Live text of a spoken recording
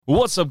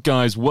What's up,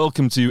 guys?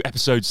 Welcome to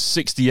episode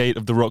 68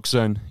 of the Rock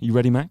Zone. You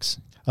ready, Max?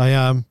 I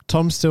am.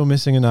 Tom's still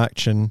missing in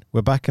action.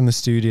 We're back in the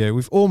studio.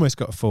 We've almost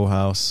got a full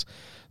house.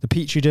 The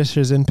Petri dish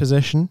is in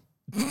position,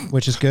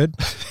 which is good.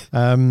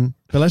 But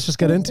let's just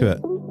get into it.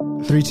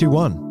 3, 2,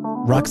 1.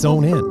 Rock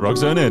Zone in. Rock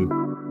Zone in.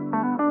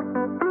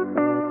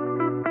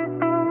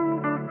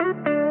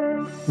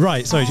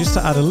 Right, so just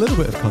to add a little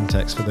bit of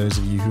context for those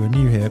of you who are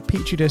new here,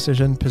 Petri dish is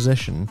in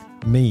position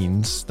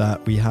means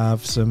that we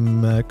have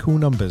some cool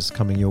numbers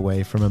coming your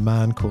way from a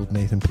man called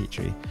Nathan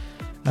Petrie.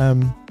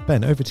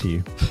 Ben, over to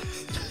you.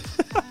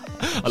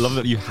 I love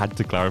that you had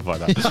to clarify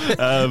that.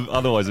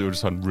 Otherwise, it would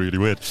sound really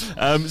weird.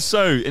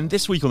 So, in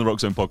this week on the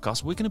Rock Zone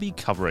podcast, we're going to be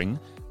covering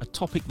a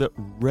topic that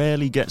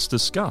rarely gets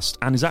discussed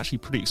and is actually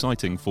pretty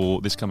exciting for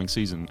this coming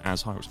season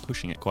as HYROX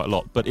pushing it quite a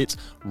lot. But it's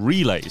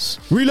relays.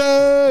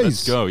 Relays!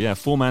 Let's go. Yeah,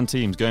 4-man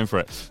teams going for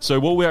it. So,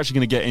 what we're actually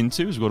going to get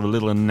into is we've got a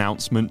little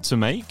announcement to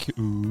make.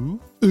 Ooh.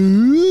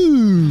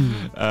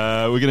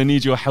 We're going to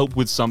need your help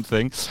with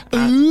something.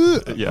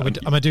 Yeah.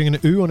 Am I doing an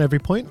ooh on every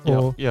point?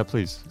 Or? Yeah,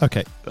 please.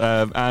 Okay.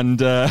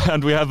 And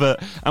we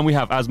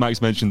have, as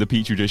Max mentioned, the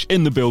Petri dish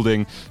in the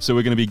building. So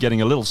we're going to be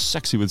getting a little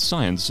sexy with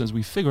science as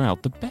we figure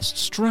out the best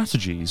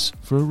strategies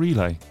for a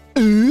relay.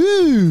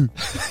 Ooh.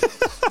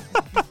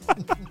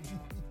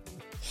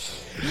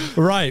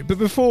 Right, but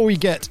before we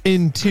get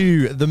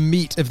into the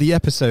meat of the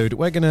episode,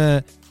 we're going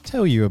to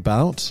tell you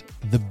about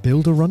the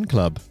Build a Run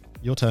Club.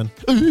 Your turn.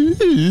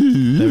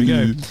 There we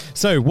go.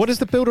 So, what is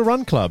the Build a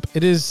Run Club?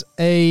 It is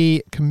a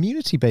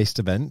community-based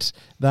event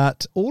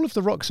that all of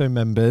the Rock Zone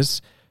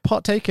members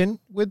partake in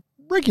with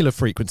regular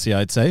frequency,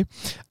 I'd say.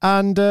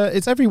 And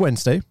it's every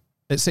Wednesday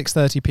at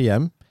 6:30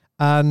 p.m.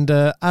 And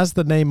as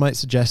the name might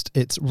suggest,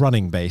 it's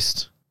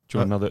running-based. Do you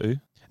want another ooh?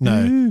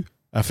 No. Ooh.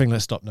 I think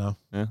let's stop now.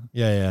 Yeah?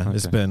 Yeah. Okay.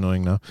 It's a bit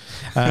annoying now.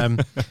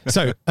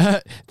 So,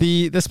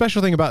 the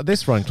special thing about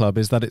this run club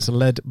is that it's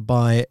led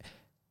by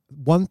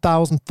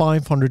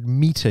 1,500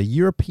 meter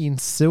European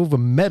silver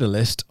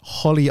medalist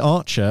Holly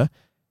Archer,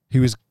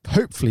 who is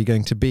hopefully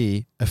going to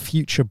be a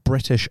future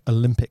British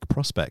Olympic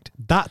prospect.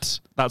 That's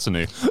a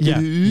new.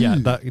 Yeah,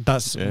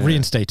 that's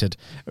reinstated.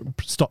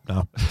 Stop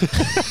now.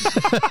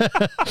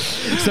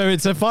 So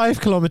it's a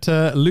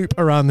 5-kilometer loop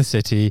around the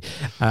city.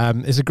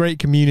 It's a great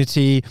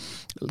community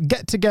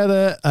get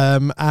together,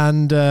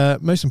 and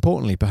most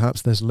importantly,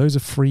 perhaps there's loads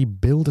of free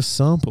builder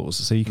samples,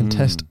 so you can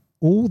test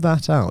all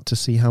that out to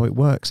see how it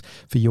works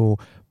for your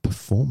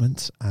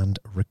performance and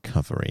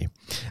recovery.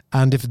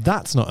 And if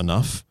that's not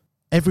enough,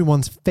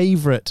 everyone's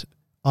favourite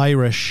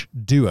Irish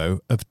duo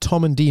of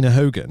Tom and Dina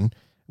Hogan,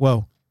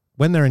 well,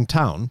 when they're in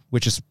town,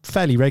 which is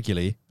fairly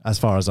regularly as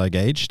far as I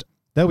gauged,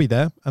 they'll be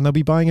there and they'll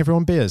be buying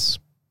everyone beers.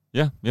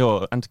 Yeah,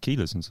 and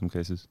tequilas in some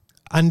cases.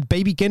 And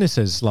baby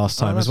Guinnesses last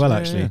time as well,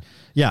 actually.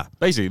 Yeah.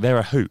 Basically, they're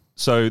a hoot.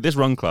 So this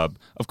run club,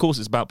 of course,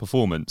 it's about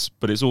performance,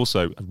 but it's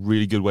also a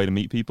really good way to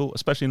meet people,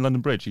 especially in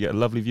London Bridge. You get a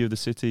lovely view of the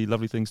city,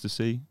 lovely things to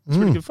see. It's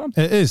really good fun.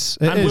 It is.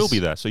 We'll be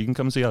there, so you can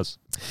come and see us.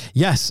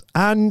 Yes,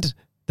 and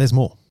there's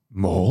more.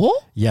 More?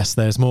 Yes,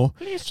 there's more.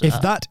 Please,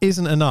 if that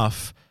isn't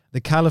enough,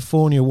 the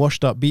California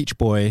washed-up beach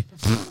boy,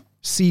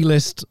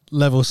 C-list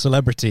level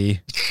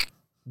celebrity,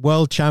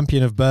 world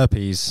champion of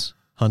burpees,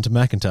 Hunter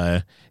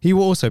McIntyre, he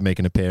will also make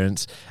an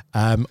appearance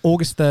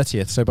August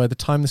 30th. So by the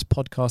time this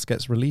podcast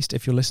gets released,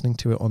 if you're listening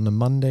to it on the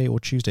Monday or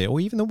Tuesday, or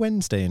even the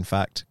Wednesday, in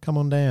fact, come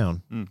on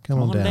down.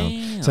 Come on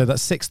down. So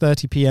that's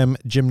 6:30 p.m.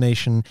 Gym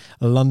Nation,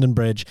 London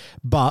Bridge.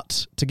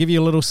 But to give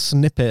you a little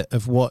snippet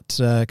of what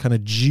kind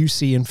of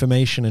juicy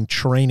information and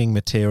training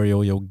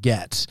material you'll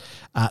get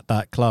at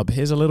that club,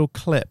 here's a little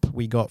clip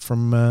we got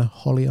from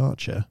Holly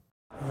Archer.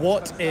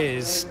 What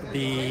is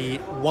the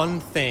one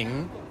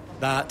thing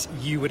that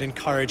you would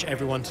encourage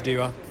everyone to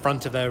do up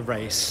front of their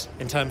race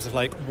in terms of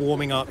like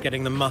warming up,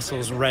 getting the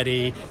muscles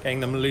ready, getting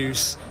them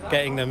loose,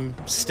 getting them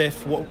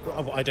stiff?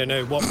 I don't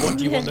know. What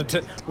do you want them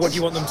to? What do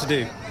you want them to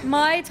do?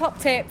 My top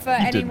tip for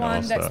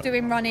anyone that's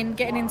doing running,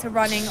 getting into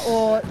running,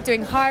 or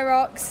doing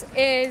HYROX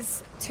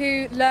is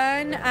to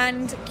learn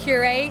and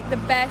curate the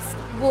best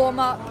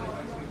warm-up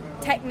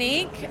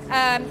technique.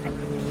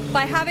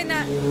 By having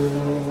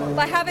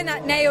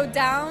that nailed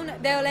down,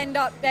 they'll end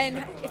up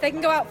then, if they can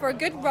go out for a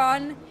good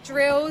run,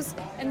 drills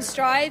and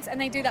strides,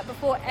 and they do that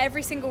before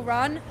every single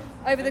run,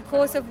 over the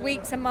course of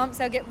weeks and months,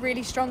 they'll get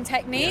really strong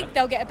technique,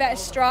 they'll get a better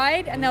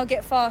stride, and they'll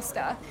get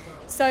faster.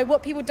 So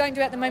what people don't do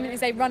at the moment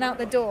is they run out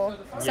the door.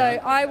 So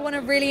I want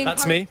to really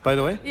That's me, by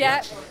the way.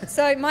 Yeah.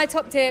 So my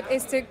top tip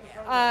is to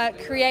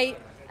create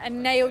a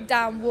nailed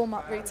down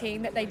warm-up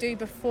routine that they do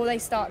before they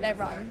start their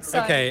run.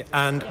 So, okay,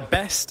 and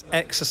best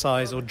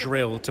exercise or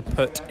drill to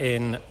put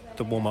in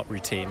the warm-up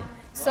routine?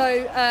 So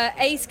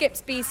A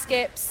skips, B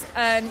skips,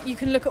 you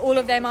can look at all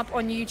of them up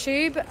on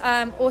YouTube.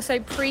 Also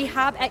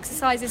prehab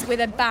exercises with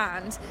a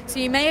band. So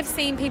you may have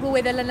seen people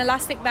with an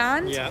elastic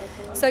band. Yeah.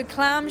 So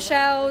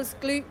clamshells,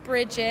 glute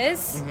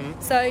bridges.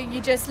 So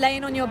you just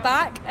laying on your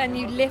back and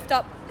you lift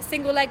up a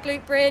single leg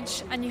glute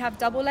bridge and you have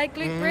double leg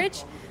glute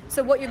bridge.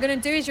 So what you're going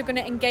to do is you're going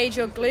to engage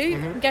your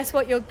glute. Guess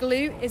what? Your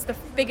glute is the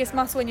biggest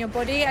muscle in your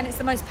body, and it's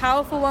the most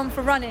powerful one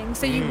for running.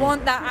 So you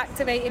want that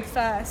activated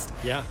first.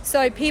 Yeah.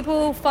 So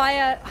people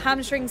fire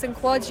hamstrings and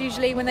quads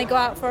usually when they go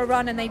out for a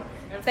run, and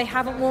they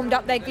haven't warmed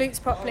up their glutes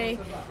properly,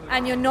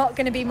 and you're not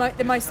going to be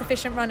the most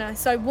efficient runner.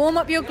 So warm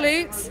up your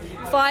glutes,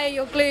 fire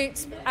your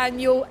glutes, and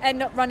you'll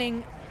end up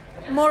running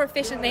more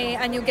efficiently,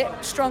 and you'll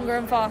get stronger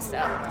and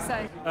faster.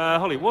 So,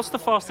 Holly, what's the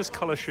fastest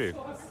colour shoe?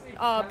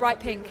 bright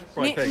pink.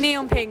 Bright pink.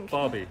 Neon pink.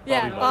 Barbie.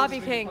 Yeah, Barbie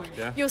Barbie pink.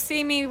 Yeah. You'll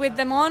see me with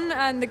them on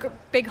and the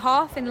big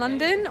half in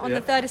London on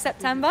the 3rd of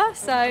September.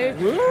 So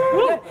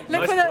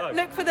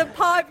look for the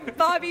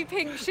Barbie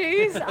pink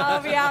shoes.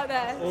 I'll be out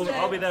there.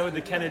 I'll be there with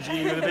the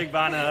Kennedy with a big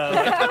banner.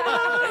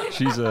 That's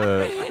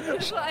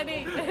what I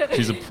need.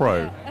 She's a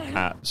pro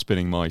at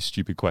spinning my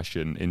stupid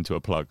question into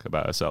a plug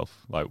about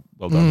herself. Like,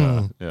 well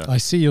done. Yeah. I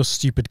see your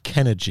stupid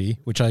Kennedy,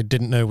 which I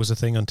didn't know was a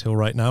thing until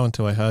right now,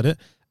 until I heard it,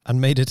 and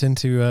made it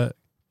into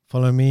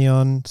follow me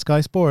on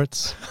Sky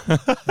Sports.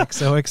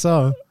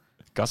 XOXO.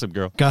 Gossip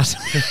girl. Gossip.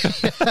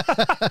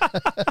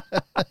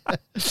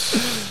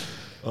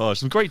 Oh,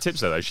 some great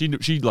tips there, though. She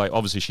like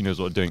obviously she knows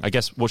what they're doing. I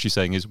guess what she's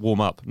saying is warm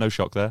up. No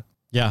shock there.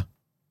 Yeah.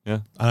 Yeah.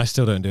 And I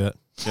still don't do it.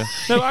 Yeah.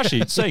 No,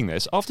 actually, saying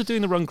this, after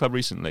doing the run club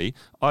recently,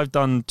 I've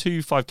done 2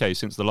 5Ks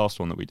since the last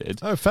one that we did.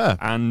 Oh, fair.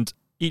 And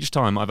each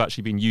time I've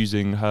actually been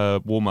using her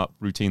warm-up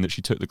routine that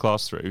she took the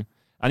class through.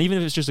 And even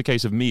if it's just a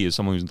case of me as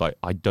someone who's like,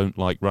 I don't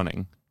like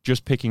running,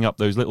 just picking up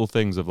those little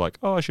things of like,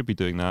 oh, I should be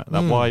doing that.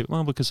 Why?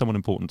 Well, because someone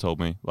important told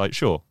me. Like,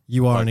 sure.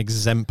 You are an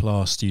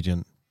exemplar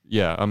student.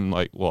 Yeah, I'm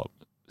like, what?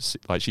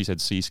 Like she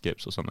said C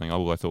skips or something.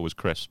 All I thought was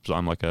crisps.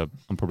 I'm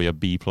probably a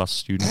B+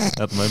 student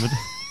at the moment.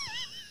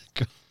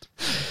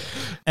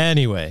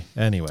 Anyway.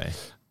 Anyway,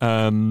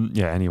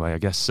 I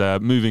guess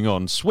moving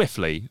on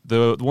swiftly,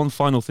 the one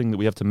final thing that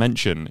we have to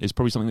mention is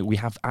probably something that we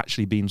have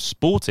actually been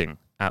sporting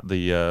at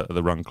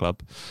the run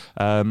club.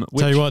 Tell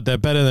you what, they're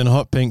better than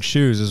hot pink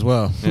shoes as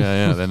well.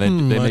 Yeah.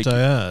 Then they might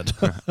I add.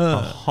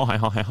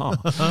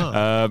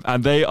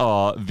 And they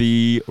are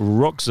the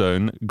Rock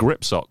Zone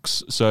grip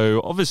socks.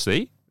 So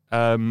obviously,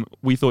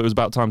 we thought it was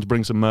about time to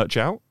bring some merch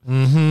out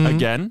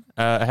again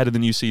ahead of the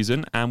new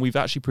season, and we've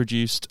actually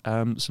produced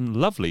some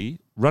lovely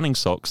running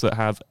socks that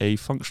have a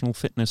functional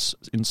fitness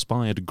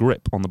inspired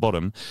grip on the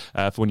bottom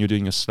for when you're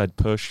doing a sled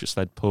push, a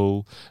sled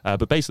pull,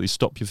 but basically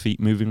stop your feet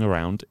moving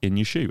around in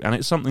your shoe. And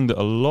it's something that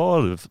a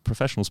lot of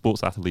professional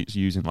sports athletes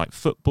use in like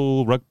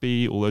football,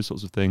 rugby, all those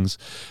sorts of things,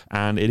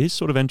 and it is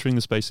sort of entering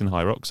the space in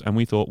HYROX, and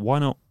we thought, why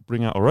not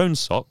bring out our own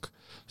sock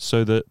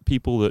so that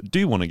people that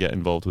do want to get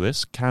involved with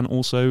this can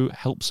also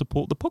help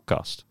support the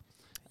podcast.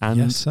 And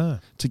yes,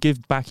 sir. To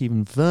give back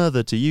even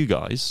further to you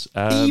guys.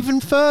 Even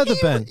further,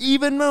 Ben.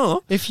 Even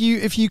more. If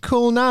you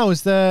call now,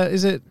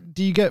 do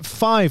you get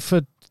 5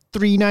 for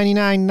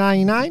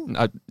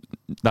 $3.99.99?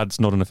 That's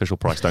not an official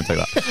price. Don't take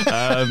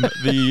that.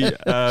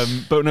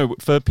 But no,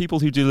 for people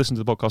who do listen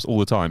to the podcast all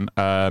the time,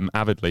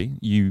 avidly,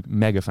 you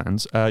mega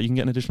fans, you can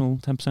get an additional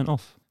 10%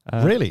 off.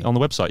 Really? On the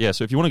website, yeah.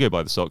 So if you want to go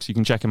buy the socks, you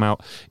can check them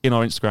out in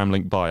our Instagram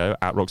link bio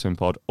at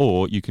RockZonePod,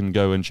 or you can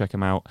go and check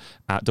them out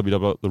at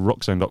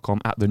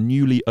www.therockzone.com at the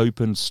newly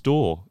opened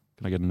store.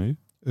 Can I get a new?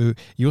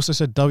 You also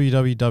said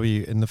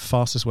www in the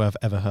fastest way I've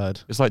ever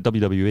heard. It's like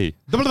WWE.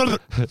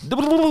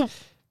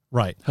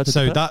 Right.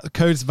 So that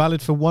code's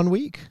valid for 1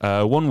 week?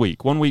 1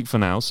 week. 1 week for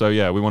now. So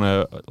yeah, we want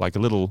to like a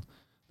little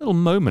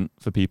moment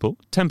for people.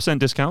 10%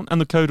 discount.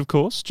 And the code, of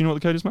course. Do you know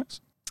what the code is,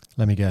 Max?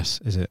 Let me guess.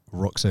 Is it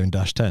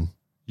RockZone-10?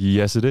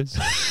 Yes, it is.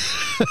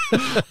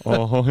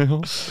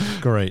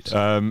 Great.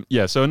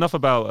 So enough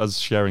about us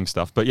sharing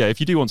stuff. But yeah, if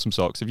you do want some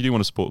socks, if you do want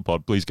to support the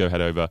pod, please go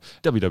head over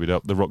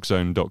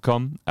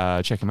www.therockzone.com.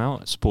 Check them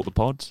out. Support the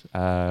pod.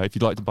 If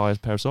you'd like to buy a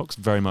pair of socks,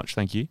 very much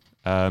thank you.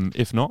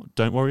 If not,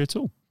 don't worry at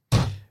all.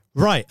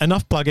 Right,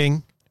 enough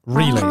plugging.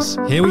 Relays.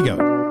 Here we go.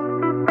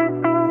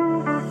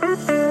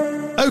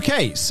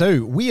 Okay,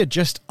 so we are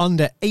just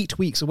under 8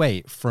 weeks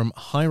away from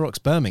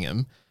HYROX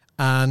Birmingham,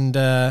 and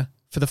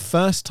for the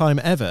first time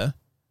ever,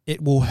 it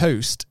will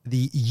host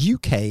the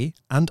UK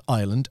and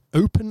Ireland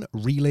Open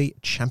Relay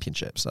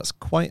Championships. That's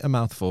quite a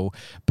mouthful,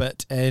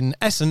 but in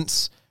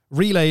essence,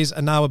 relays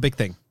are now a big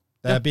thing.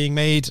 They're being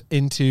made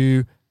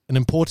into an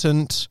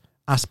important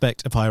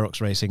aspect of HYROX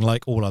racing,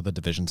 like all other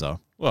divisions are.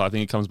 Well, I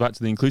think it comes back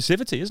to the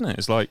inclusivity, isn't it?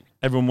 It's like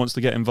everyone wants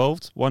to get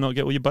involved. Why not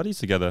get all your buddies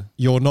together?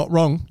 You're not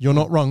wrong.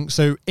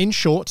 So in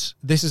short,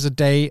 this is a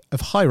day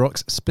of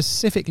HYROX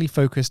specifically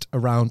focused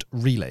around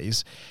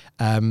relays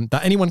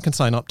that anyone can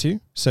sign up to.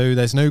 So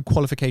there's no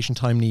qualification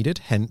time needed,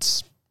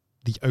 hence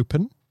the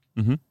Open.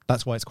 Mm-hmm.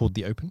 That's why it's called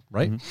the Open,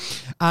 right?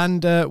 Mm-hmm.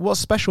 And what's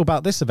special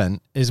about this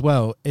event as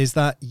well is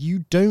that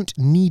you don't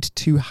need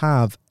to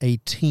have a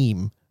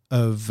team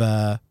of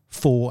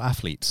 4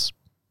 athletes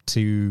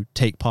to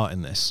take part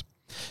in this.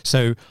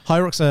 So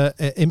HYROX are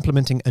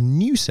implementing a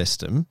new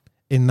system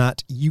in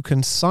that you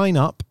can sign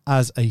up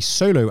as a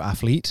solo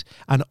athlete,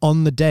 and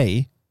on the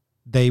day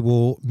they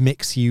will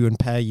mix you and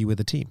pair you with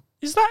a team.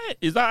 Is that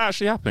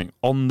actually happening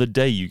on the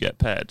day you get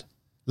paired?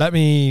 Let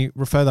me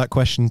refer that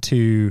question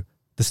to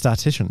the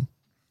statistician.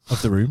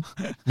 of the room.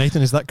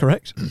 Nathan, is that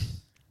correct?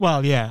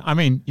 Well, yeah. I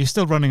mean, you're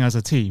still running as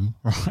a team,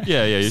 right?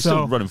 Yeah, you're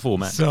still running 4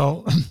 men.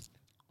 So,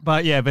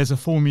 but yeah, there's a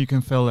form you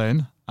can fill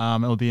in.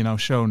 It'll be in our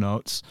show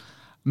notes.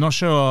 I'm not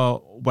sure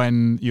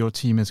when your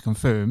team is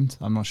confirmed.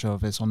 I'm not sure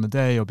if it's on the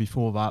day or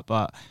before that,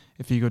 but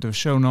if you go to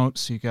show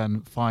notes, you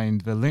can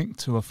find the link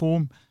to a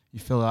form. You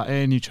fill that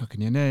in, you chuck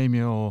in your name,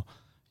 your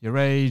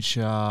age.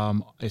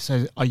 It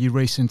says, are you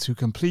racing to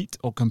complete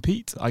or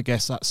compete? I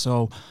guess that's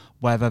so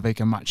whether they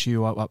can match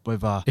you up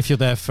with if you're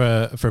there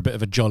for a bit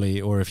of a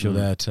jolly, or if you're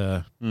there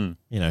to,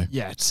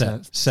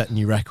 set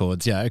new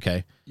records. Yeah,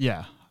 okay.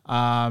 Yeah.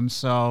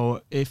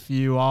 So if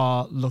you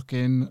are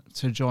looking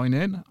to join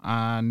in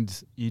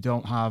and you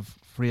don't have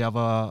 3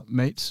 other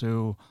mates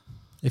who...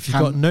 If you've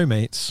got no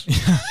mates,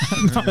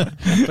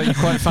 but you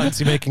quite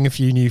fancy making a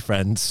few new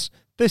friends,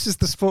 this is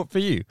the sport for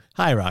you.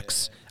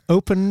 HYROX,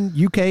 Open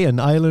UK and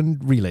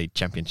Ireland Relay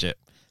Championship.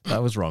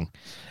 That was wrong.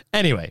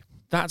 Anyway.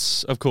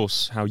 That's, of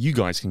course, how you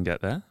guys can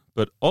get there.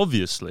 But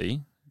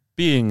obviously,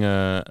 being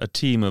a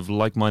team of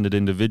like-minded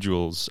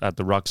individuals at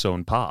the Rock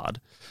Zone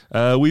Pod,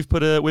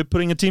 we're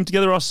putting a team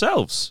together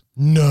ourselves.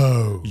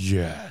 No.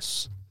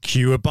 Yes.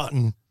 Cue a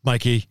button,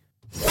 Mikey.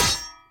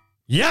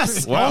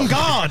 Yes, wow. On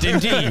guard,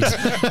 indeed.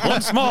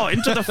 Once more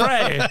into the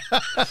fray.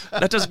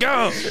 Let us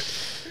go.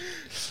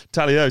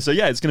 Tally-ho. So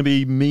yeah, it's going to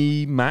be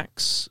me,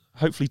 Max,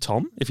 hopefully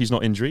Tom, if he's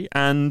not injury,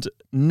 and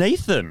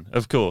Nathan,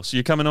 of course.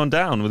 You're coming on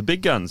down with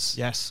big guns.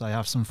 Yes, I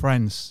have some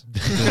friends.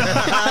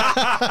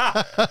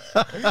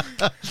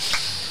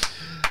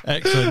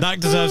 Excellent.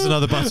 That deserves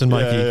another button,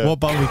 Mikey. Yeah. What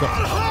button we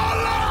got?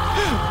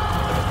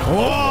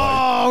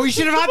 Oh, we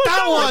should have had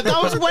that one.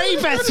 That was way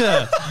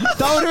better.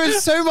 That would have been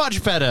so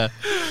much better.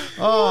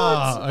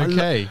 Oh,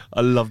 okay.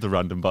 I love the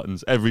random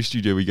buttons. Every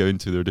studio we go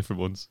into, there are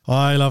different ones.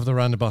 I love the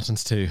random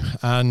buttons too.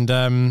 And,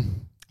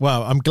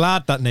 well, I'm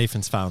glad that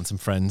Nathan's found some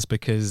friends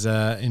because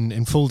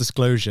in full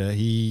disclosure,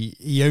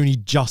 he only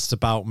just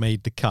about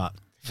made the cut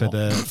for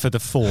the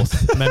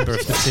 4th member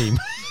of the team.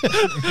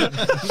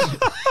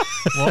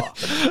 What?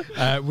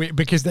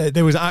 Because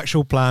there was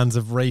actual plans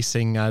of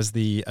racing as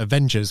the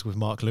Avengers with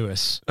Mark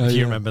Lewis. If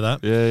you remember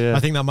that. Yeah. I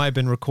think that might have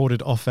been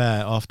recorded off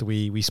air after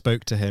we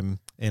spoke to him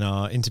in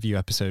our interview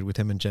episode with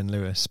him and Jen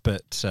Lewis.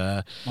 But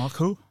Mark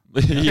who?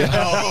 Yeah.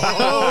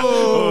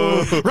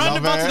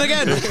 Random button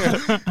again.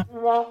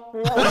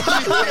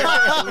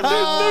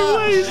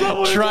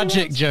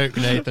 Tragic joke,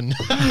 Nathan.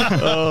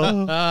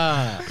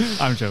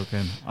 I'm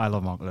joking. I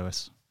love Mark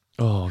Lewis.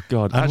 Oh,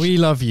 God. And we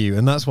love you,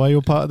 and that's why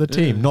you're part of the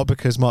team, not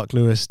because Mark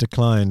Lewis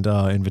declined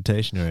our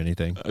invitation or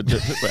anything.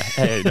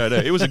 Hey, no.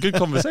 It was a good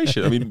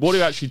conversation. I mean, what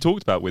we actually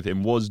talked about with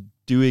him was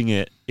doing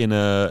it in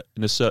a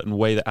certain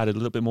way that added a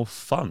little bit more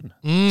fun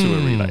to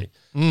a relay.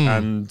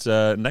 And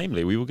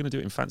namely, we were going to do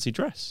it in fancy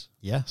dress.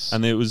 Yes.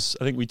 And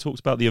I think we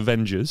talked about the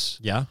Avengers.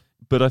 Yeah.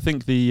 But I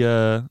think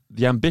the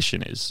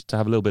ambition is to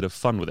have a little bit of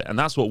fun with it. And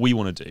that's what we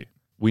want to do.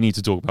 We need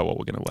to talk about what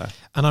we're going to wear.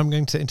 And I'm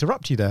going to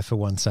interrupt you there for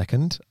 1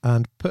 second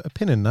and put a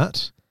pin in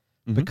that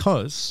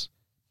because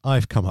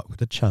I've come up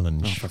with a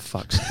challenge. Oh, for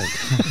fuck's sake.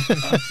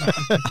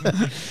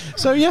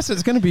 So, yes,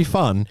 it's going to be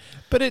fun,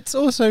 but it's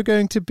also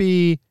going to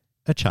be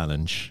a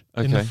challenge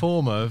in the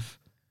form of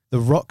the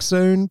Rock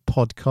Zone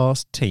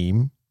podcast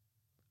team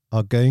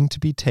are going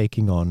to be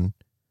taking on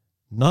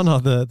none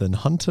other than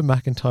Hunter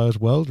McIntyre's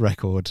world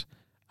record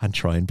and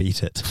try and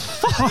beat it.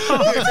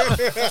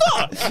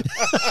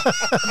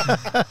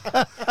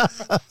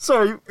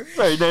 Sorry,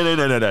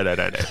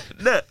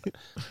 no.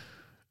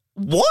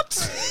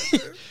 What?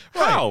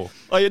 How?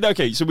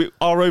 Okay, so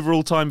our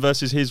overall time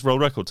versus his world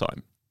record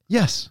time?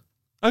 Yes.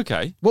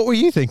 Okay. What were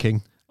you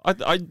thinking?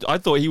 I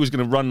thought he was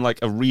going to run like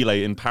a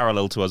relay in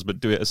parallel to us, but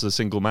do it as a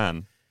single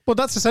man. Well,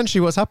 that's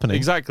essentially what's happening.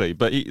 Exactly,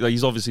 but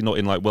he's obviously not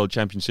in like world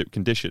championship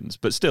conditions,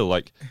 but still,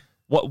 like,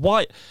 what?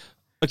 Why?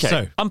 Okay,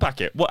 so,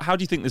 unpack it. How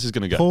do you think this is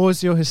going to go?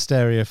 Pause your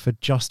hysteria for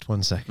just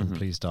 1 second,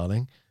 please,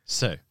 darling.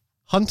 So,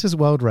 Hunter's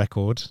world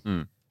record,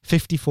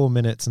 54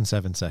 minutes and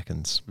 7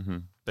 seconds.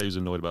 They was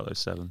annoyed about those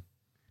 7.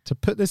 To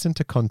put this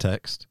into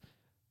context,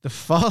 the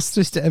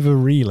fastest ever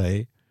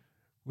relay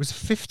was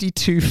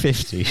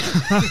 52.50.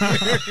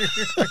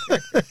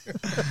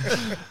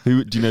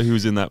 Do you know who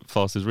was in that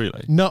fastest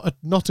relay? Not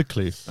a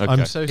clue. Okay.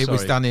 I'm so sorry. It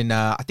was done in,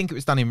 I think it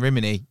was done in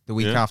Rimini the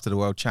week after the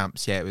World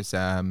Champs. Yeah, it was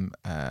a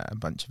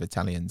bunch of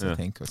Italians, I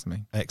think, or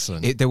something.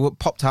 Excellent.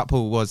 Popped Up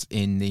Pool was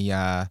in the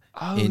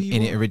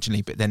in it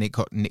originally, but then it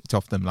got nicked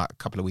off them like a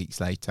couple of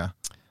weeks later.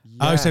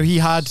 Yeah. Oh, so he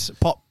had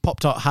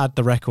Popped Up had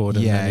the record.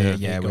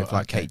 And with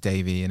like Kate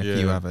Davey and a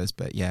few others,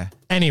 but yeah.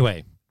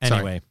 Anyway,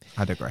 Sorry,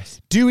 I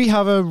digress. Do we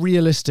have a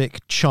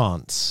realistic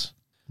chance?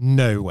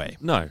 No way.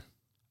 No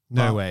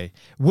way.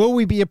 Will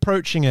we be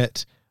approaching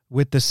it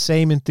with the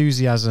same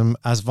enthusiasm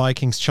as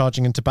Vikings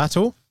charging into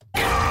battle?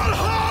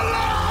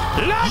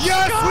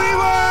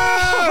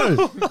 Yes,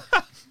 we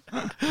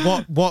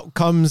will! What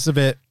comes of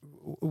it?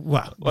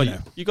 Well,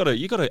 you got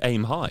to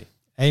aim high.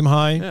 Aim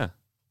high. Yeah.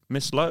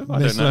 Miss low.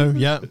 Miss low.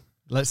 Yeah.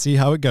 Let's see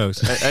how it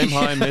goes. Aim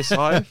high, miss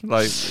high.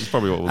 Like, it's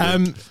probably what we'll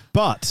do.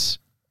 But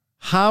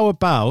how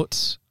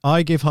about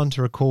I give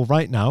Hunter a call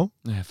right now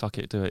Yeah, fuck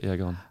it, do it. Yeah,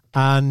 go on.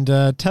 and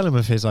tell him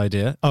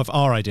of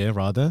our idea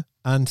rather,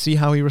 and see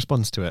how he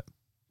responds to it.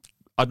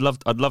 I'd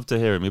love to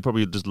hear him. He'll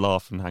probably just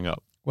laugh and hang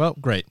up. Well,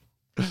 great.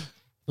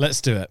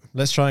 Let's do it.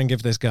 Let's try and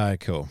give this guy a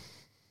call.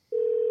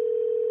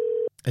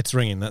 It's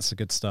ringing. That's a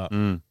good start.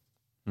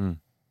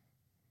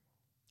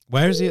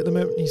 Where is he at the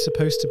moment? He's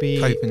supposed to be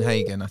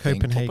Copenhagen, I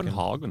think.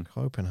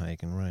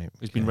 Copenhagen, right.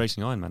 He's been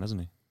racing Ironman,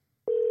 hasn't he?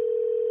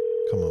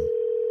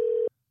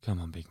 Come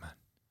on, big man.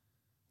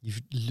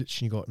 You've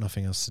literally got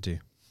nothing else to do.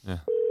 Yeah.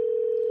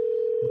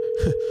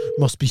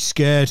 Must be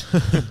scared.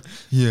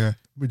 Yeah.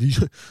 But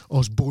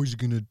us boys are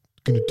gonna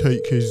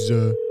take his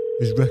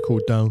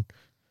record down.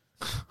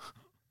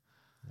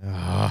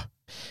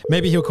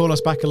 Maybe he'll call us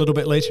back a little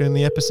bit later in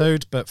the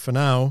episode, but for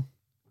now,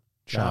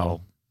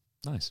 ciao.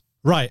 Nice.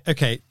 Right,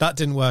 okay, that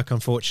didn't work,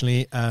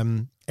 unfortunately.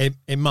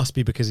 It must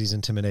be because he's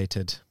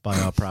intimidated by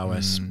our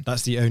prowess.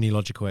 That's the only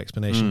logical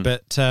explanation.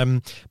 But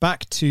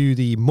back to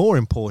the more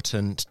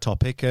important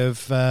topic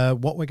of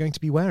what we're going to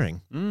be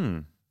wearing.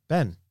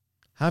 Ben,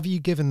 have you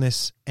given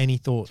this any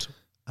thought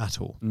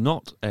at all?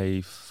 Not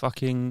a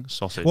fucking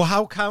sausage. Well,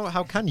 how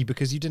can you?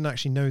 Because you didn't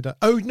actually know that.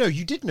 Oh, no,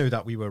 you did know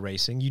that we were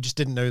racing. You just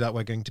didn't know that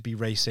we're going to be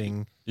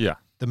racing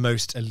the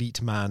most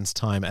elite man's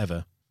time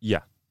ever.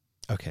 Yeah.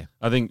 Okay.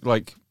 I think,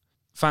 like,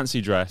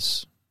 fancy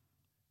dress,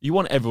 you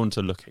want everyone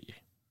to look at you.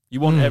 You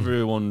want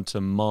everyone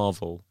to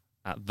marvel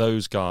at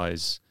those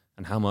guys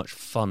and how much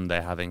fun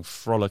they're having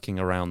frolicking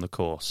around the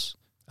course.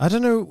 I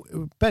don't know,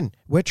 Ben,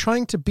 we're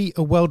trying to beat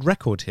a world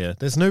record here.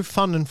 There's no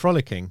fun and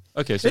frolicking.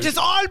 Okay, so it is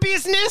all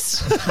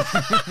business!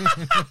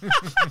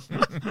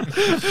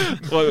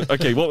 Well,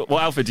 okay, what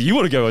outfit do you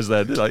want to go as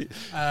then? Like,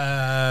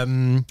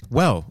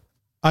 well,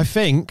 I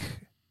think,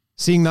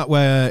 seeing that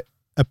we're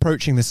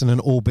approaching this in an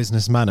all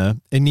business manner,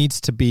 it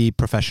needs to be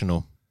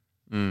professional.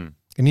 It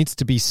needs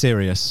to be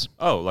serious.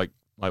 Oh, like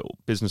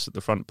business at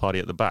the front, party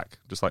at the back,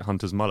 just like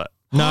Hunter's mullet.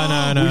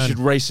 No. We should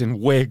race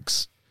in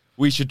wigs.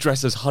 We should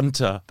dress as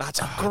Hunter.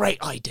 That's a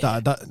great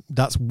idea.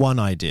 That's one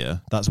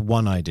idea. That's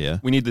one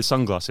idea. We need the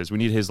sunglasses. We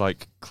need his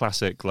like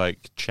classic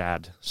like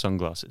Chad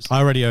sunglasses. I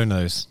already own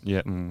those.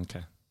 Yeah.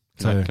 Okay.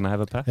 Can I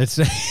have a pair? It's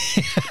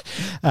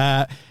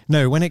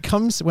no. When it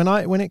comes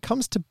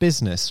to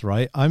business,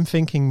 right? I'm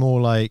thinking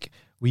more like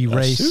we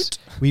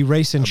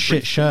race in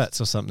shit shirts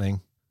or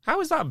something.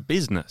 How is that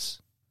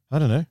business? I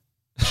don't know.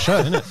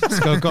 Shirt, isn't it? It's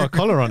got a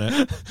collar on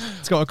it.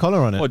 It's got a collar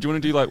on it. What do you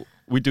want to do? Like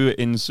we do it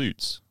in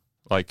suits,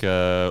 like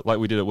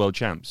we did at World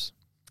Champs.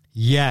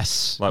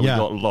 Yes. Like we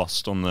got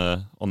lost on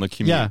the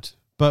commute. Yeah,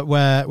 but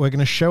we're going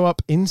to show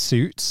up in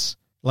suits.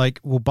 Like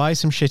we'll buy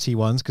some shitty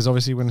ones because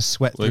obviously we're going to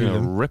sweat through them. We're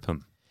going to rip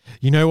them.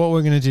 You know what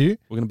we're going to do?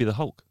 We're going to be the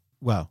Hulk.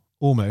 Well,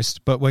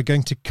 almost, but we're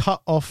going to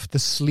cut off the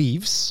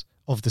sleeves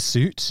of the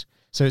suit,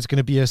 so it's going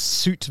to be a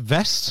suit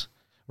vest,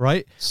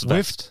 right?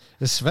 Svest.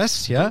 The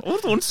svest, yeah.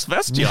 What one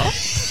svest, yeah.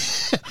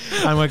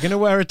 And we're going to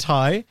wear a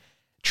tie.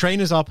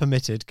 Trainers are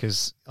permitted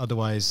because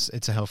otherwise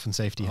it's a health and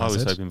safety hazard.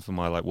 I was hoping for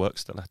my like work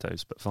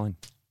stilettos, but fine.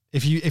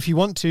 If you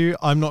want to,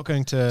 I'm not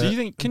going to. Do you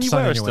think? Can you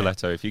wear a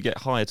stiletto if you get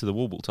higher to the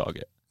wall ball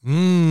target?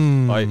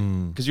 Like,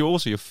 because your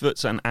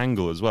foot's at an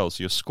angle as well,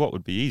 so your squat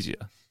would be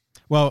easier.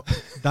 Well,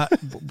 that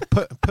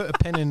put a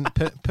pin in.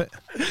 Put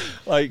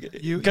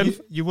like you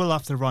will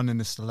have to run in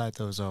the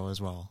stilettos though as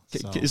well.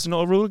 So. Is there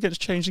not a rule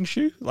against changing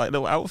shoe? Like a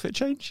little outfit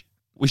change?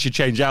 We should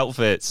change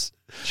outfits.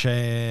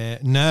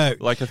 No,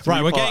 like a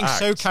right. We're getting act.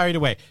 so carried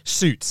away.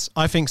 Suits.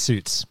 I think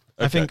suits.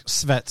 Okay. I think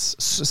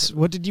svets.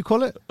 What did you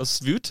call it? A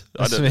svoot?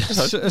 A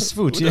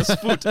svoot. Yeah. A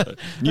svoot.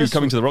 New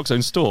coming to the Rock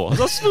Zone store. A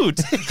svoot.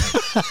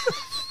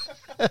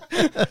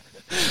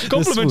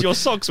 Compliment your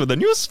socks with a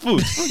new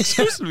Svoot,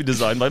 exclusively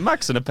designed by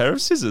Max and a pair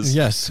of scissors.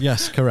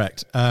 Yes,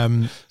 correct.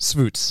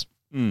 Svoots.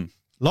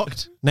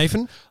 Locked?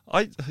 Nathan?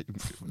 I'm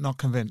not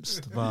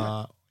convinced,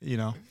 but, you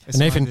know.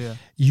 Nathan,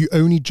 you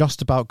only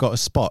just about got a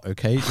spot,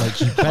 okay? Like,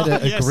 you better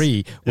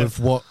agree with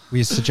what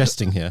we're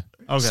suggesting here.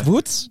 Okay.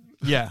 Svoots?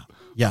 Yeah.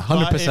 Yeah,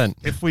 100%.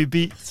 If we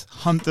beat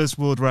Hunter's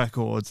world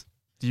record,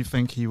 do you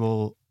think he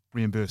will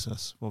reimburse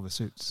us for the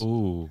suits?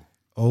 Ooh,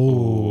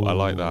 I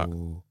like that.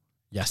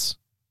 Yes.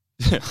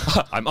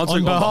 I'm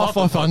answering on behalf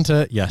of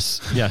Hunter.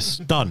 Yes,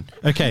 done.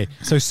 Okay,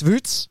 so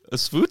Svoots. A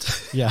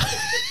Svoot? Yeah.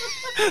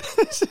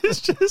 This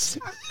is just.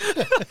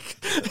 I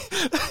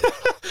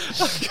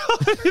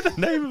can't remember the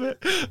name of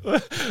it.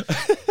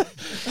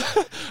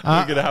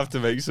 We're gonna have to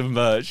make some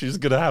merch. It's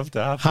gonna have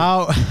to happen.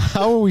 How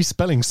are we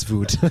spelling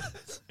Svoot?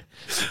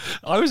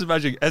 I was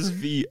imagining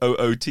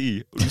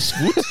SVOOT.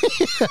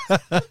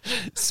 Svoot.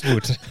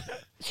 Swoot.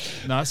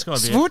 No, it's got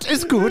to be. Swoot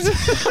is good. It's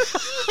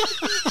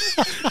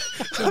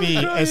got to be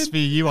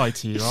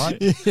SVUIT, right?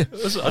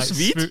 A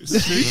sweet?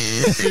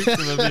 Swoot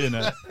with a V in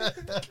it.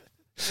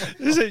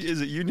 Is it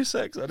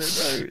unisex? I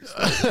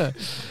don't know.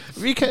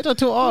 We cater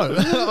to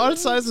all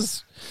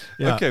sizes.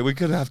 Yeah. Okay, we're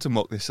gonna have to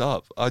mock this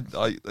up. What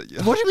do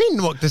you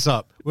mean mock this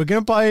up? We're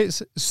gonna buy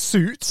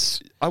suits.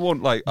 I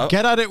want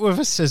get at it with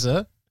a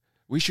scissor.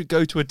 We should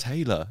go to a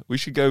tailor. We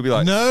should go be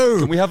like, no.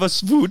 Can we have a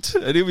Svoot?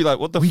 And he'll be like,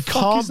 what the fuck is that?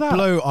 We can't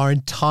blow our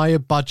entire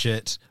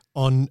budget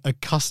on a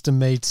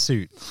custom-made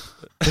suit.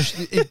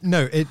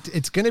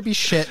 It's going to be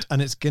shit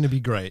and it's going to be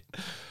great.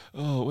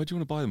 Oh, where do you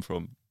want to buy them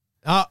from?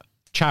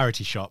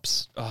 Charity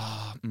shops.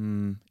 Yeah.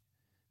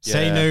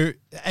 Say no.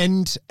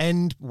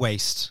 End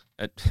waste.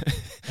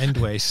 End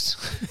waste.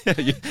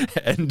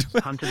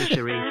 Hunter the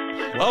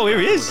Sharif. Oh, here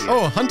he is.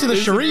 Oh, Hunter the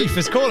Sharif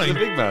is calling. The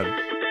big man.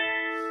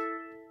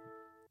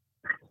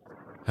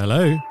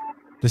 Hello.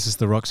 This is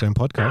the Rock Zone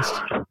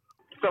podcast.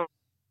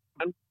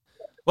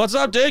 What's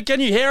up, dude? Can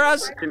you hear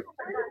us?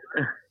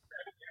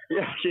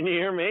 Yeah, can you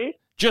hear me?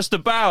 Just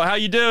about. How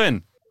you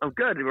doing? I'm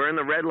good. We're in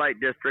the red light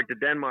district of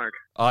Denmark.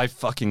 I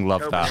fucking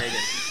love that. Copenhagen.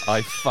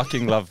 I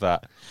fucking love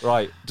that.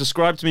 Right.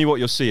 Describe to me what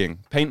you're seeing.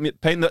 Paint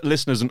the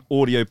listeners an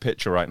audio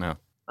picture right now.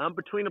 I'm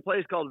between a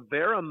place called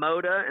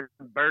Veramoda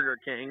and Burger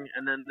King,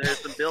 and then there's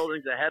some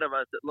buildings ahead of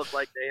us that look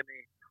like they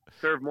may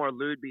serve more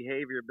lewd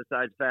behavior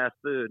besides fast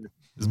food.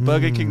 Is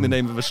Burger King the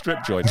name of a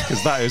strip joint?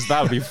 Because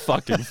that would be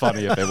fucking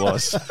funny if it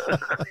was.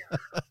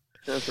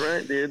 That's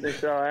right, dude. They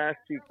sell ass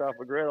cheeks off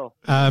a griddle.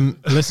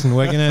 Listen,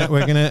 we're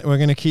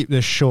gonna keep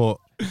this short.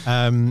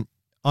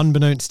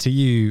 Unbeknownst to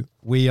you,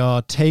 we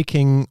are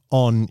taking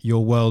on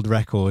your world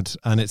record,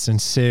 and it's in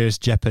serious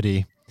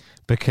jeopardy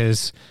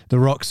because the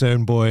Rock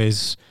Zone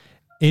boys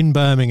in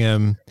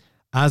Birmingham,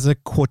 as a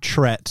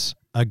quartet,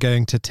 are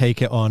going to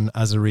take it on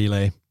as a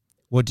relay.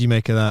 What do you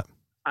make of that?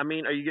 I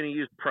mean, are you going to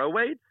use pro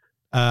weights?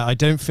 I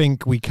don't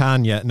think we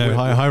can yet. No,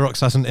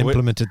 HYROX hasn't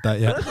implemented that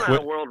yet. That's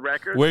not a world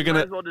record. We're You gonna-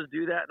 might as well just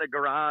do that in the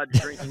garage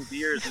drinking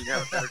beers and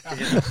have a better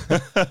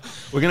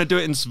chance. We're going to do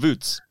it in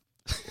Svoots.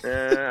 I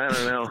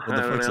don't know. Or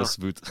the fruits of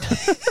Svoots.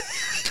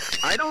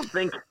 I don't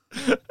think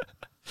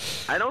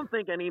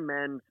any of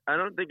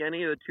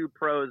the two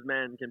pros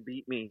men can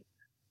beat me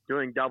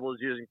doing doubles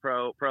using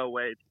pro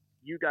weights.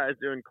 You guys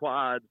doing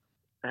quads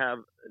have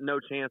no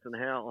chance in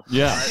hell.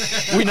 Yeah,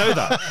 we know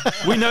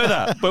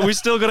that. But we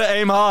still got to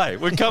aim high.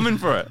 We're coming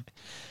for it.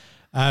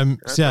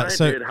 That's So, right,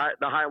 so dude.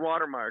 The high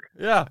water mark.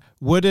 Yeah.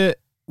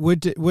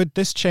 would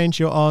this change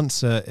your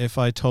answer if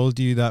I told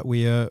you that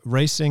we are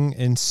racing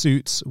in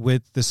suits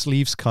with the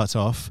sleeves cut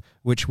off,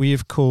 which we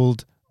have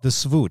called the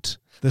Svoot,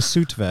 the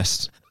suit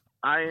vest?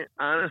 I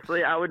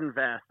would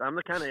invest. I'm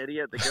the kind of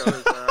idiot that goes,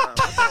 what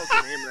the hell's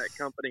the name of that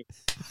company?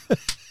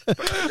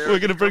 We're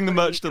going to bring the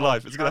merch to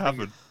life. It's going to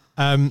happen.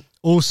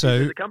 Also,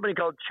 There's a company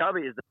called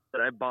Chubby's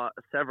that I bought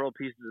several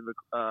pieces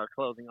of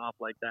clothing off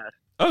like that.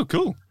 Oh,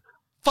 cool.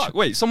 Fuck,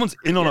 wait, someone's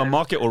in on our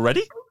market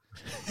already?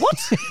 What?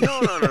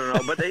 No.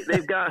 But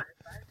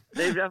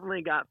they've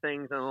definitely got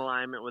things in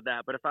alignment with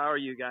that. But if I were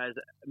you guys,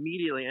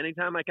 immediately,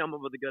 anytime I come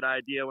up with a good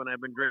idea when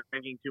I've been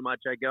drinking too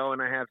much, I go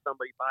and I have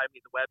somebody buy me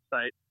the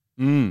website.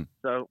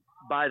 So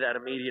buy that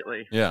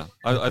immediately. Yeah,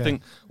 I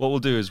think what we'll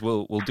do is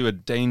we'll do a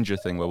danger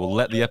thing where we'll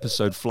let the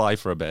episode fly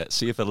for a bit,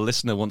 see if a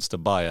listener wants to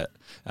buy it,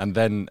 and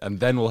then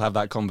we'll have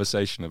that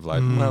conversation of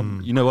like, well,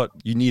 you know what,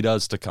 you need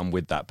us to come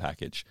with that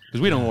package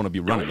because we don't want to be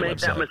running Don't the make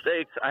that website.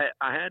 mistake.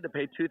 I had to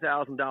pay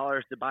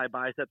 $2,000 to buy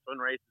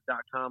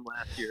bicepsunraces.com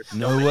last year.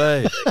 No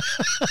way.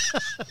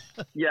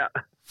 Yeah.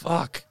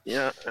 Fuck.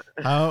 Yeah.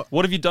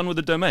 What have you done with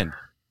the domain?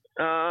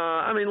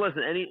 I mean,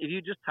 listen, if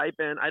you just type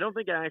in, I don't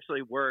think it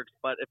actually works,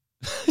 but if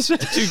It's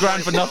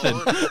 $2,000 for nothing.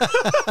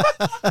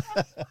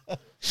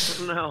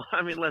 No,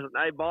 I mean, listen,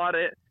 I bought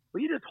it.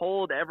 We just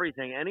hold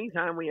everything.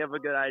 Anytime we have a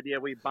good idea,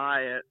 we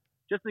buy it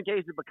just in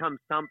case it becomes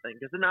something.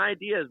 Because an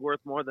idea is worth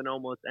more than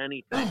almost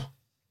anything.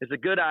 It's a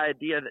good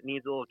idea that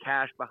needs a little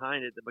cash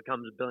behind it that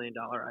becomes $1 billion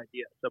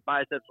idea. So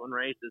biceps on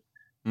races,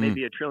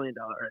 maybe $1 trillion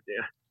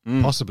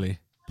idea.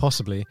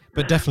 Possibly,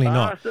 but definitely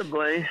not.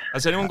 Possibly.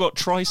 Has anyone got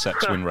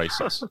triceps win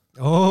races?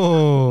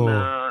 Oh,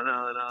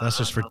 No. that's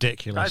just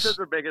ridiculous. Biceps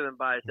are bigger than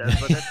biceps,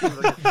 but that seems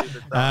like a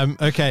stupid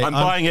thought. Okay, I'm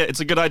buying it.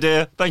 It's a good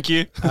idea. Thank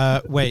you.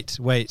 wait.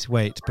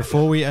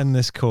 Before we end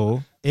this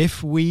call,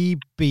 if we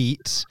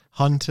beat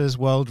Hunter's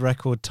world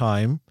record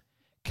time,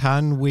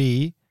 can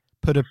we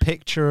put a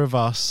picture of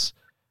us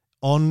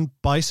on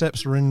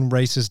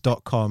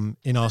bicepsrunraces.com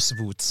in our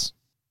Svoots?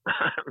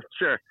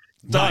 Sure.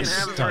 Done. You can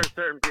have it for a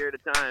certain period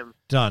of time.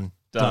 Done.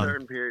 A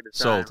certain period of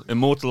time. Sold.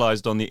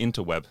 Immortalized on the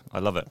interweb. I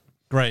love it.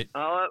 Great.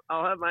 I'll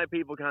have my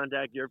people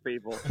contact your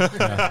people.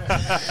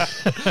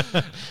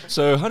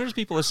 So hundreds of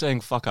people are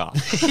saying fuck off.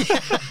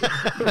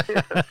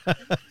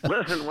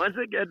 Listen, once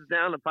it gets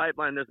down the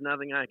pipeline, there's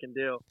nothing I can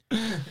do.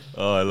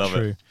 Oh, I love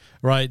it.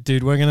 Right,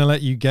 dude, we're going to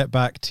let you get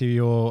back to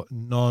your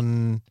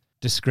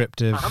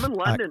non-descriptive... I'm in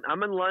London.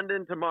 I'm in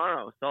London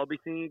tomorrow, so I'll be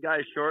seeing you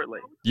guys shortly.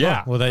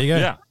 Yeah. well, there you go.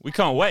 Yeah. We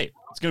can't wait.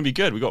 It's going to be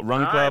good. We got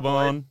Run All Club right,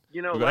 boys. on.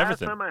 You know, We got last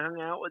everything. time I hung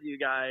out with you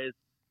guys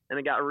and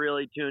it got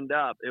really tuned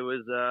up, it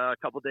was a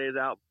couple days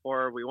out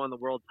before we won the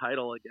world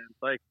title again.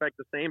 So I expect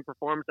the same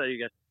performance out of you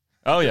guys.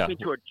 Oh, yeah. Took me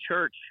to a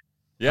church,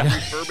 Yeah.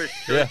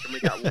 refurbished church, and we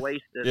got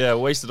wasted. Yeah,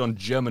 wasted on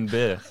German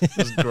beer. It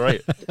was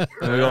great.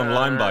 And we got on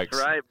Lime bikes.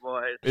 That's right,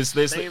 boys. It's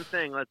this Same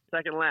thing. Let's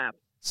second lap.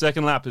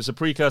 second lap. It's a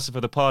precursor for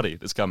the party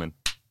that's coming.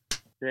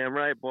 Damn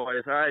right,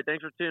 boys. All right,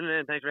 thanks for tuning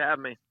in. Thanks for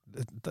having me.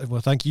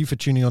 Well, thank you for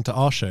tuning on to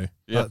our show.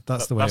 Yeah,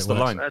 That's the way that's it the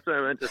works. line. That's what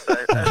I meant to say.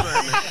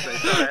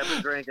 Sorry, I've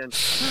been drinking.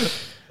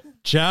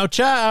 Ciao,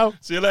 ciao.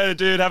 See you later,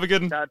 dude. Have a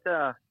good one.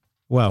 Ta-ta.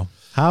 Well,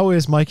 how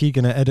is Mikey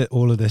going to edit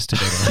all of this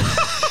together?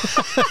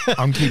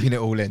 I'm keeping it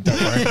all in, don't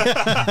worry.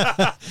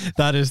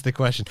 That is the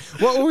question.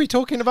 What were we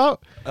talking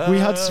about? We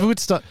had Svoots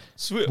stuff.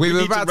 We were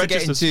need about to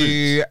get register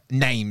into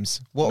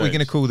names. What are we going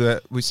to call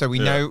so we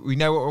Yeah.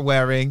 know what we're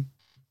wearing.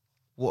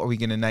 What are we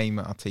going to name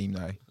our team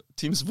though?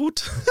 Team Svoot.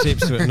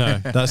 Svoots. No,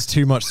 that's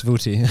too much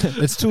Svooty.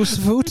 It's too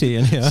Svooty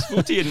in here.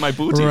 Svooty in my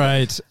booty.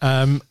 Right.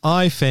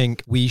 I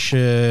think we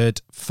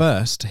should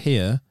first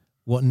hear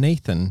what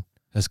Nathan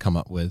has come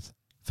up with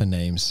for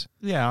names.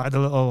 Yeah, I had a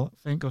little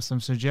think of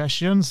some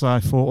suggestions. I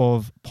thought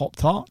of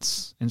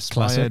Pop-Tarts,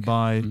 inspired Classic.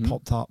 by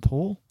Pop-Tart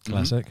Paul.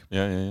 Classic.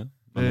 Yeah.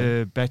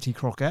 The Betty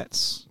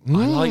Croquettes. I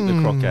like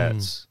the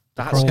croquettes.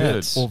 That's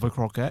Croquettes. good. Or the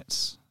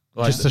Croquettes.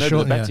 Like, Just a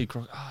short- the Betty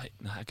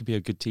that could be a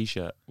good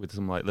T-shirt with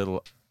some like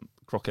little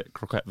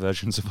croquette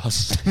versions of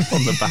us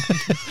on the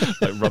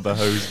back, like rubber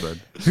hose. Man,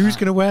 Who's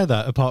going to wear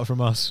that apart from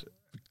us?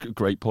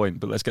 great point.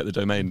 But let's get the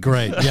domain.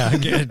 Great.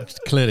 Yeah,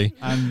 clearly.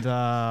 And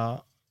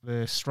the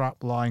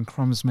strapline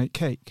Crumbs Make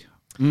Cake.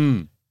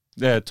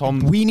 Yeah, Tom.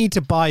 We need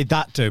to buy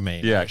that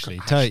domain, Yeah, actually.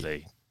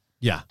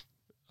 Yeah.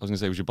 I was going to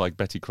say we should buy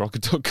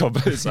BettyCrocker.com,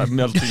 but it's a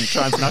melting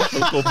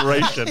transnational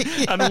corporation,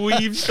 and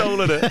we've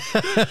stolen it.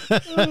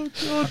 Oh,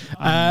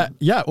 God.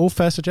 Yeah, all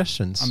fair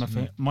suggestions. And I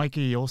think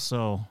Mikey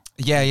also...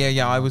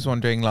 Yeah. I was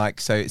wondering,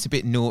 so it's a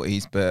bit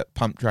naughties, but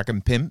Pump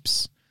Dragon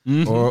Pimps.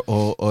 Mhm.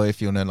 Or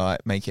if you want to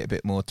make it a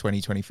bit more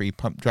 2023,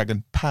 Pump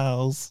Dragon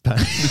Pals.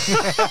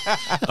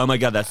 Oh my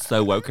God, that's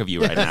so woke of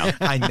you right now.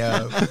 I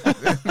know.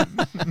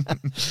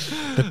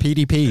 The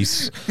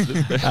PDPs.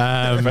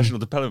 Professional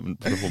development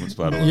performance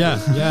plan.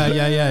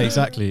 Yeah,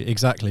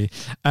 exactly.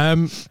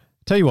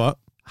 Tell you what,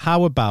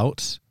 how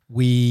about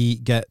we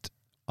get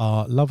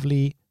our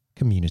lovely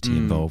community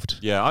involved?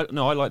 Yeah, I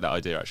like that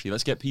idea, actually.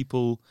 Let's get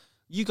people,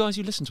 you guys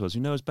who listen to us, who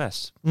know us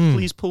best, Mm.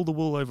 please pull the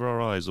wool over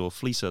our eyes or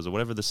fleece us or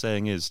whatever the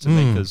saying is to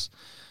make us,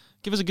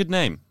 give us a good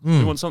name.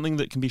 We want something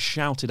that can be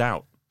shouted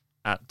out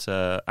at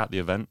the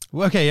event.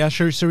 Well, okay, yeah,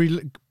 sure. So we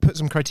put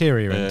some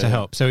criteria in to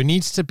help. So it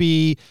needs to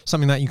be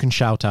something that you can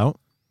shout out.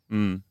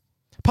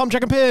 Pump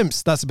Dragon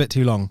Pimps, that's a bit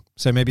too long.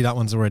 So maybe that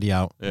one's already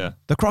out. Yeah.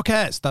 The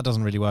Croquettes, that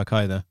doesn't really work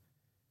either.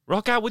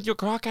 Rock out with your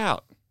crock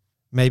out.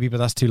 Maybe, but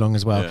that's too long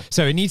as well. Yeah.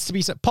 So it needs to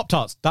be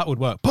Pop-Tarts. That would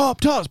work.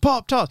 Pop-Tarts.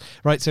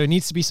 Right, so it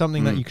needs to be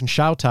something that you can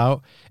shout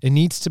out. It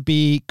needs to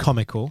be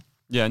comical.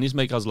 Yeah, it needs to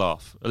make us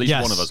laugh. At least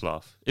Yes. one of us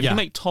laugh. If you Yeah. can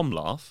make Tom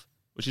laugh,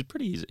 which is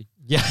pretty easy,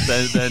 Yeah.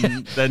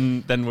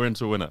 then we're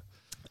into a winner.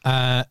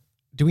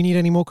 Do we need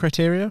any more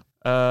criteria?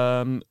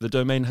 The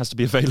domain has to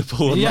be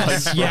available online.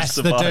 Yes, for us yes.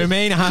 to The buy.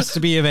 domain has to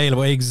be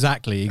available.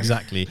 Exactly.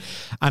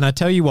 And I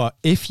tell you what,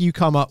 if you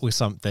come up with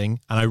something,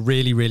 and I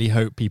really, really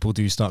hope people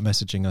do start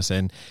messaging us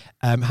in,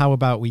 how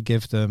about we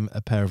give them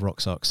a pair of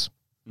rock socks?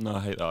 No, I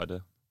hate that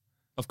idea.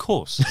 Of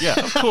course. Yeah,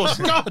 of course.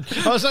 God,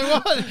 I was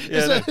like, what?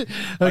 Yeah,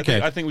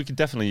 Okay. I think we could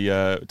definitely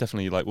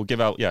we'll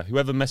give out,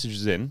 whoever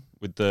messages in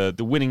with the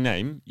winning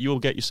name, you'll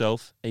get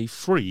yourself a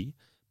free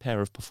pair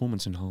of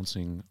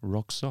performance-enhancing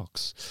rock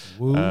socks.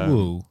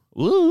 Woo.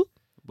 Woo.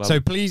 Well,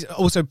 So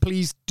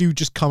please do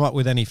just come up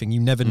with anything. You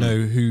never know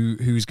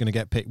who's going to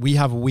get picked. We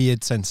have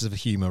weird senses of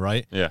humor,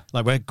 right? yeah.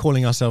 Like we're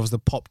calling ourselves the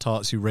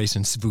Pop-Tarts who race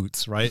in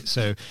Svoots, right?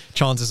 So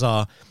chances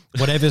are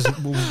whatever's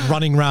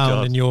running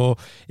around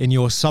in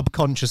your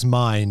subconscious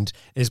mind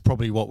is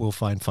probably what we'll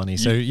find funny.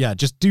 So yeah,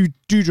 just do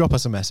drop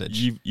us a message.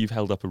 You've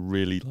held up a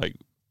really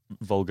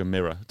vulgar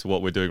mirror to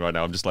what we're doing right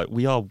now. I'm just like,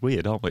 we are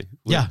weird, aren't we?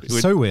 We're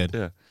so weird.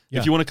 Yeah. Yeah.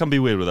 If you want to come be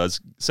weird with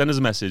us, send us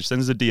a message, send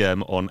us a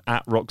DM on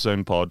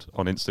 @RockZonePod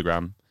on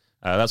Instagram.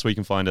 That's where you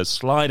can find us.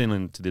 Slide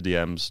into the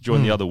DMs,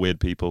 join the other weird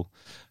people,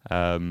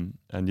 and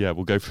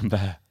we'll go from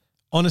there.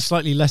 On a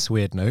slightly less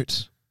weird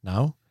note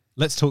now,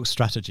 let's talk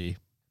strategy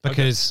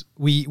because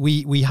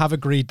we have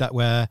agreed that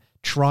we're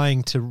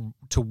trying to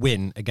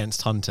win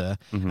against Hunter,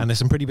 and there's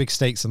some pretty big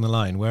stakes on the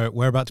line.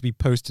 We're about to be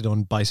posted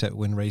on Bicep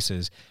Win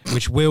Races,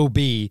 which will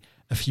be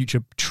a future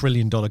 $1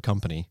 trillion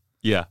company.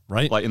 Yeah,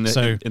 Right? Like in the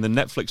So- in the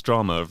Netflix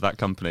drama of that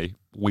company,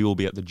 we will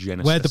be at the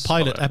genesis. We're the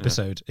pilot of it,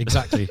 episode.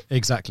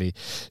 Exactly.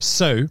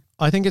 So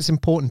I think it's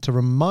important to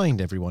remind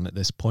everyone at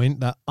this point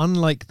that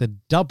unlike the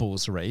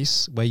doubles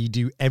race, where you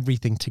do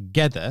everything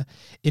together,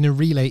 in a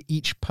relay,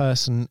 each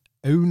person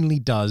only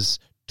does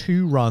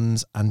 2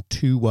 runs and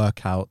 2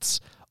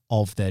 workouts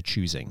of their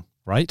choosing,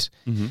 right?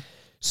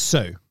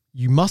 So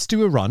you must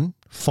do a run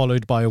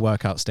followed by a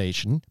workout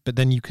station, but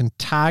then you can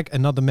tag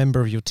another member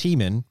of your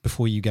team in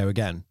before you go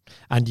again.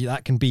 And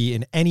that can be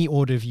in any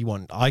order if you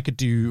want. I could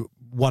do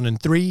 1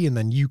 and 3, and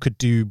then you could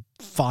do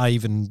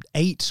 5 and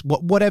 8,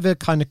 whatever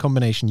kind of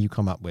combination you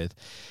come up with.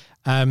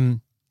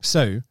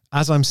 So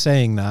as I'm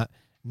saying that,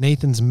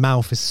 Nathan's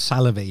mouth is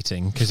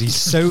salivating because he's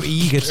so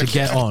eager to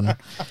get on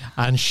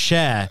and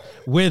share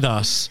with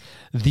us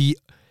the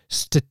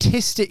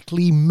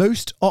statistically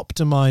most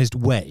optimized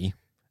way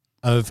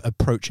of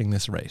approaching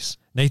this race.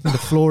 Nathan, the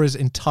floor is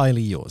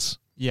entirely yours.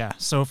 Yeah,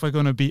 so if we're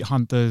going to beat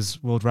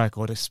Hunter's world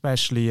record,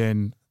 especially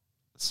in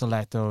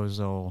stilettos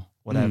or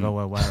whatever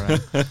we're wearing,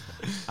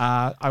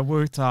 I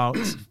worked out,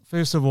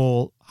 first of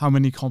all, how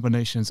many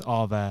combinations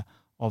are there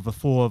of the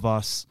four of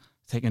us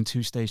taking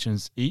 2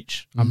 stations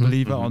each? And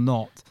believe it or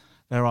not,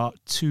 there are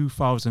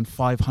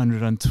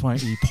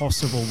 2,520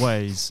 possible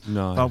ways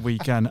that we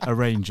can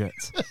arrange it.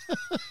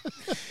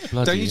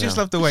 Don't you just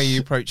love the way he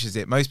approaches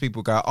it? Most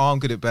people go, I'm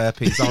good at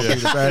burpees, I'll do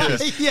the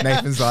burpees.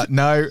 Nathan's like,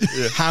 no,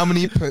 how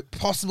many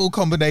possible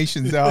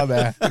combinations are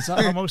there? Is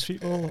that how most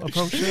people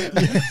approach it?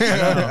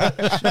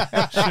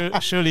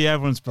 Surely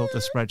everyone's built a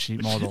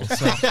spreadsheet model.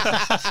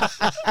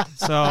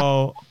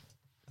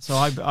 So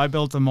I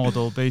built a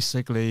model.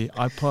 Basically,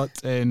 I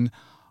put in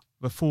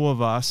the four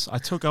of us. I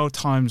took out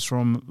times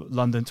from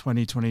London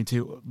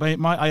 2022.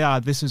 I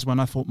add, this is when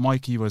I thought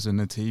Mikey was in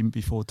the team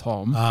before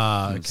Tom.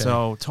 Okay.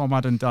 So Tom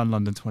hadn't done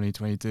London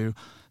 2022.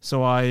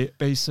 So I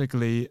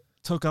basically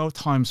took out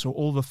times for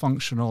all the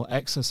functional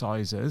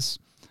exercises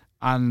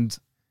and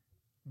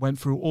went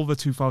through all the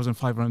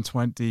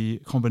 2,520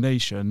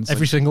 combinations.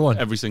 Every single one.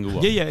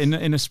 Yeah, in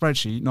a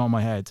spreadsheet, not in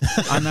my head.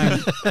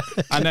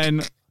 And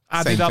then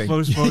added up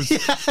those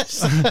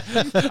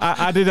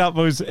added up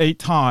those 8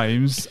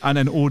 times and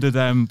then ordered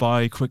them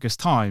by quickest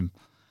time.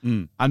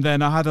 And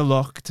then I had a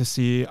look to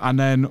see, and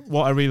then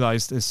what I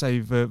realized is, say,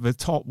 the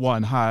top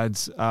one had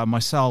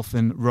myself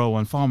in row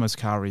and farmer's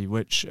carry,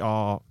 which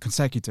are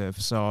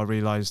consecutive. So I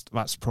realized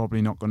that's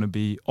probably not going to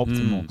be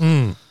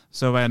optimal.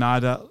 So then I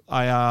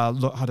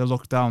had a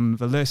look down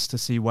the list to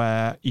see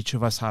where each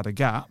of us had a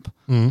gap,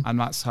 and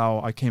that's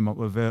how I came up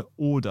with the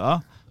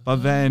order.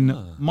 But then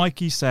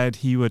Mikey said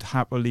he would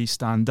happily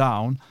stand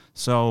down,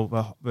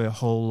 so the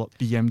whole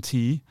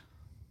BMT,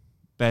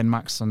 Ben,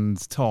 Max, and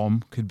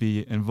Tom could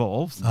be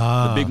involved.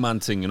 The big man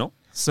thing, you know.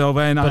 So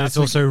then, but it's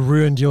also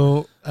ruined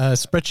your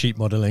spreadsheet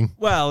modeling.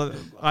 Well,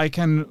 I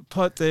can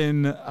put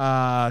in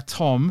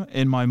Tom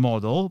in my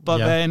model, but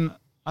then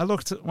I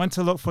went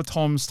to look for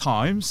Tom's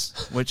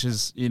times, which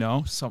is,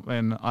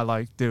 something I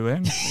like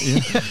doing,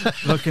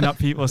 looking up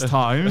people's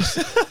times.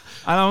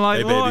 And I'm like,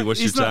 hey, baby, what's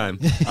your time?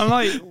 I'm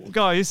like,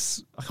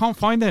 guys, I can't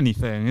find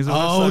anything.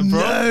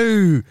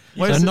 No!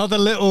 Another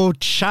little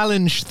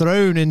challenge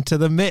thrown into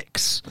the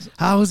mix.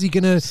 How's he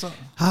gonna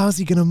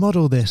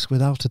model this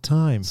without a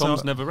time?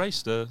 Tom's never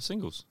raced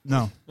singles.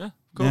 No. Yeah, of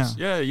course.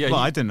 Yeah. Well,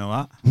 I didn't know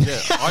that. Yeah,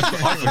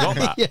 I forgot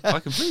that. Yeah. I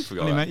completely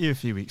forgot. I met you a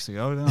few weeks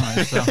ago, didn't I?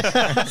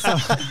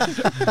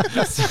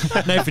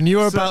 Nathan,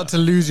 you are about to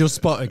lose your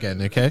spot again.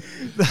 Okay.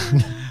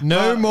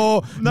 No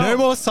more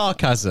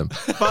sarcasm.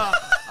 But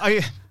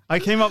I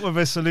came up with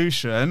a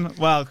solution.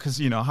 Well, because,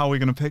 how are we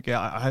going to pick it?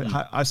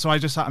 So I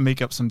just had to make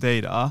up some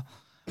data,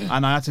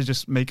 and I had to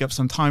just make up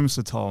some times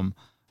for Tom.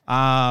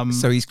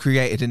 So he's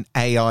created an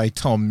AI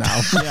Tom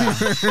now. Yeah.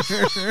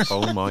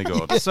 Oh my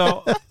God.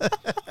 So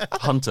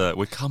Hunter,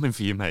 we're coming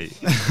for you, mate.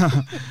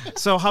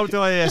 So how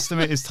do I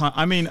estimate his time?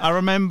 I mean, I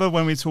remember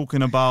when we were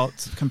talking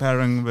about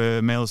comparing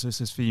the males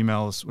versus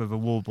females with the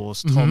wall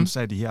balls, Tom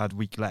said he had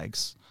weak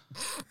legs.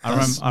 I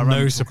remember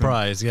no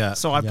surprise, yeah.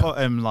 So I put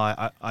him like,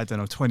 I don't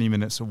know, 20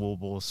 minutes of wall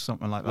balls,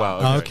 something like that.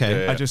 Wow,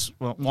 okay. Yeah. I just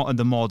wanted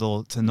the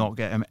model to not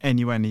get him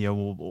anywhere near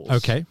wall balls.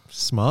 Okay,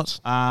 smart.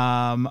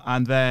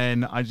 And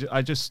then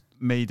I just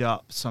made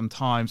up some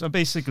times. And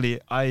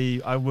basically,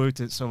 I worked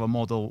it so the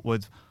model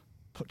would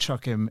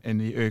chuck him in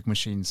the erg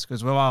machines,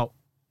 because without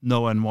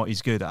knowing what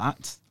he's good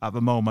at the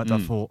moment, I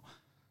thought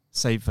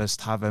safest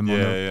have him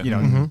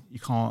on you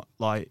can't,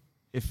 like,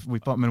 if we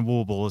put him in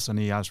wall balls and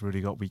he has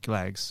really got weak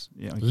legs,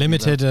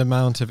 limited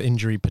amount of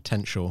injury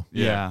potential.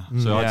 Yeah.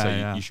 So I'd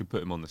say you should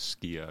put him on the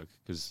ski erg,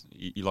 because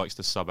he likes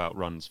to sub out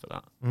runs for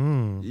that.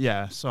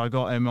 Yeah. So I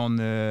got him on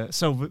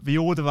the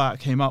order that I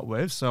came up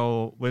with.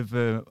 So with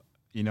the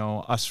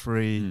us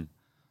three,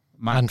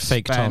 Max, and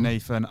fake Ben, Tom,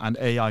 Nathan, and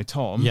AI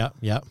Tom.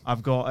 Yeah.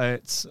 I've got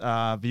it.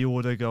 The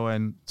order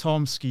going: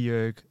 Tom ski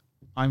erg,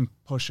 I'm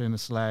pushing the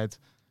sled,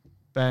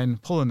 Ben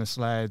pulling the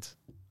sled.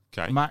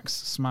 Okay. Max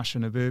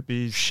smashing the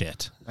burpees.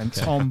 Shit. And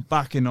Tom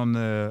back in on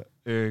the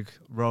erg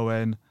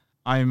rowing.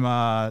 I'm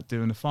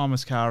doing the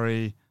farmer's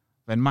carry.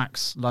 Then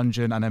Max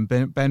lunging, and then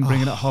Ben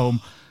bringing it home.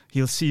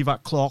 He'll see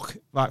that clock,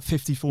 that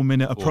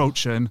 54-minute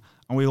approaching,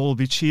 and we'll all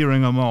be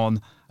cheering him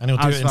on. And he'll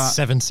do it in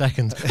 7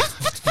 seconds.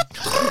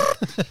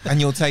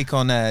 And you'll take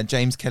on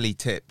James Kelly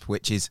tip,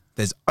 which is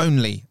there's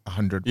only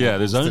 100 Yeah,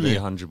 there's only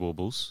 100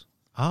 baubles.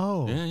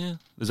 Oh. Yeah.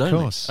 There's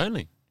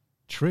only.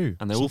 True.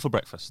 And they're all for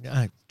breakfast.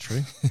 Yeah,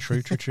 true.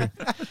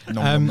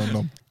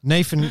 Nom.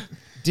 Nathan,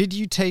 did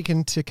you take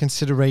into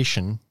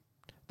consideration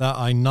that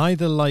I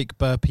neither like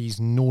burpees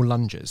nor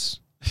lunges?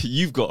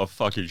 You've got a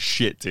fucking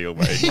shit deal,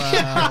 mate.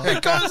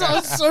 Because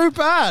that's so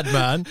bad,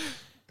 man.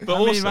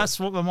 But I mean, that's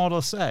what the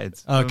model said.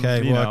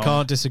 Okay, I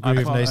can't disagree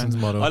with Nathan's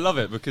model. I love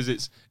it because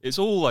it's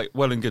all like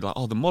well and good, like,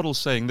 the model's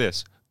saying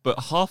this, but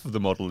half of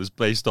the model is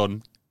based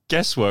on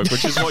guesswork,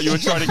 which is what you were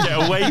trying to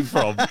get away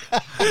from.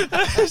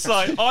 It's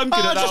like, I'm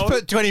good at that. Just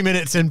put 20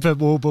 minutes in for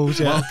wall balls.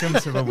 Yeah. Welcome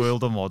to the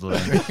world of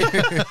modelling.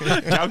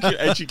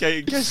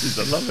 Educated guesses.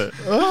 I love it.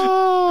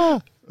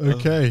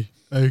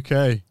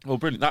 Okay. Well,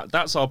 brilliant.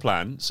 That's our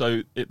plan.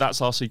 So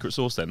that's our secret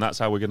sauce then. That's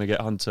how we're going to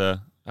get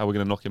Hunter, how we're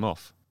going to knock him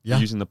off. Yeah.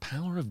 Using the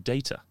power of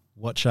data.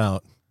 Watch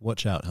out,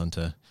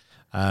 Hunter.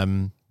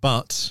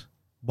 But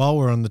while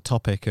we're on the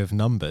topic of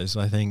numbers,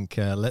 I think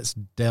let's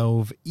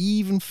delve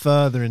even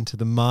further into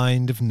the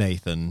mind of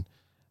Nathan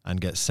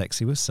and get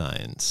sexy with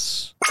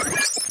science.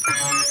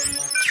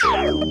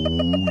 Oh,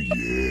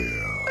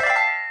 yeah.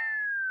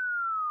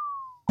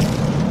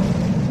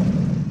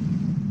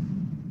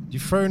 You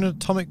throw an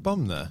atomic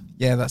bomb there?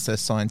 Yeah, that's a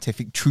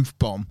scientific truth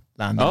bomb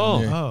landing.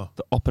 Oh,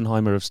 the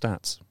Oppenheimer of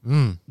stats.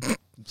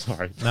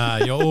 Sorry. Nah,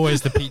 you're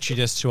always the petri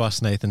dish to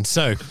us, Nathan.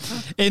 So,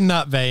 in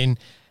that vein,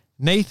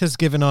 Nath has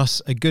given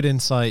us a good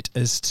insight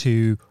as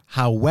to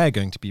how we're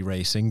going to be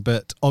racing,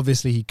 but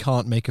obviously he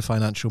can't make a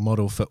financial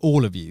model for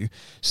all of you.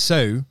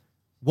 So,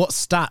 what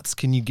stats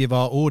can you give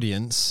our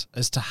audience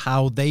as to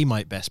how they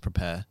might best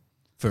prepare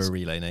for a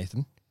relay,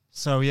 Nathan?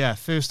 So, yeah,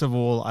 first of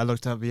all, I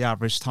looked at the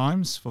average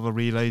times for the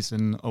relays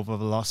over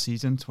the last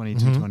season,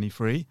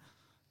 22-23.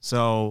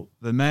 So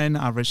the men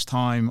average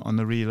time on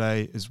the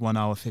relay is 1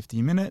 hour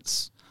 50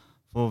 minutes.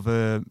 For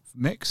the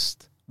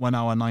mixed, 1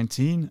 hour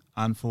 19.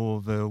 And for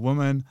the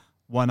woman,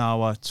 1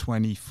 hour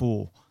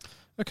 24.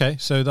 Okay,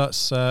 so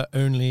that's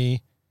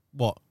only,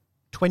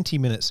 20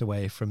 minutes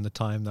away from the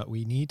time that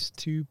we need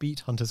to beat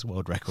Hunter's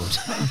world record.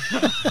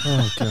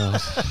 Oh, God.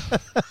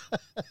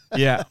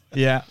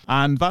 Yeah.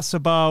 And that's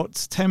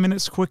about 10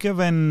 minutes quicker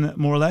than,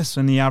 more or less,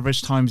 than the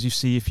average times you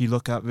see if you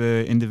look at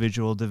the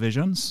individual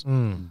divisions.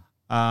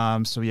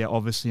 So, yeah,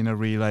 obviously in a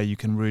relay, you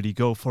can really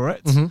go for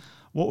it.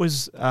 What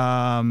was...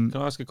 Can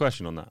I ask a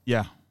question on that?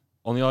 Yeah.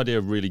 On the idea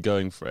of really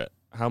going for it,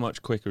 how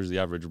much quicker is the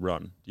average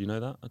run? Do you know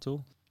that at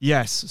all?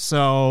 Yes.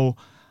 So...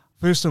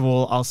 First of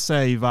all, I'll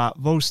say that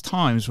those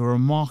times were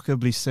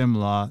remarkably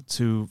similar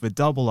to the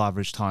double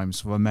average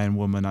times for men,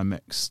 women, and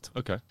mixed.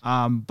 Okay.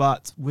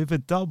 But with the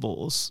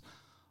doubles,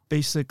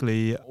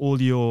 basically all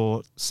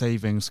your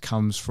savings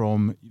comes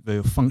from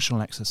the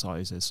functional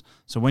exercises.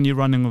 So when you're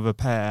running with a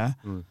pair,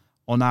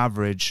 on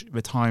average,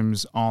 the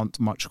times aren't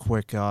much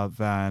quicker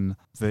than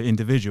the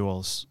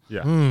individuals.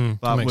 Yeah.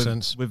 That makes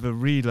sense. With a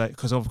relay,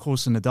 because of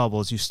course in the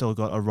doubles, you still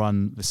got to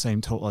run the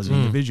same total as the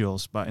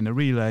individuals. But in a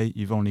relay,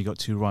 you've only got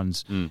 2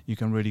 runs. You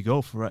can really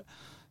go for it.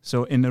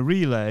 So in the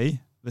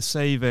relay, the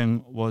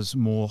saving was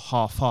more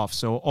half-half.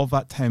 So of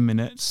that 10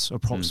 minutes,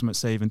 approximate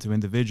saving to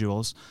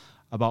individuals,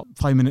 about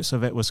 5 minutes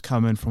of it was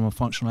coming from a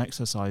functional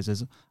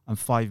exercises and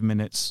 5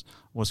 minutes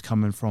was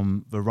coming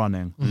from the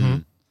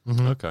running.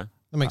 Okay.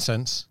 That makes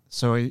sense.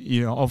 So,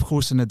 of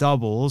course, in the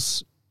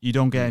doubles, you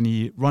don't get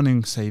any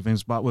running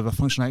savings, but with a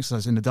functional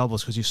exercise in the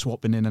doubles, because you're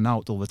swapping in and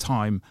out all the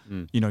time,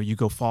 you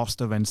go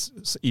faster than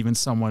even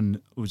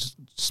someone who's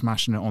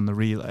smashing it on the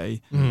relay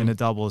in the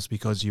doubles,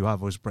 because you have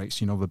those breaks,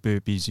 the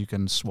burpees you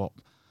can swap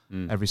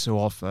every so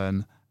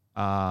often,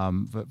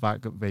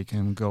 that they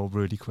can go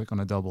really quick on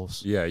the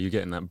doubles. Yeah, you're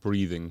getting that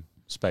breathing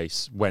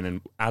space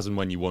as and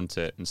when you want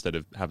it, instead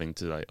of having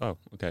to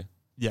okay.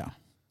 Yeah.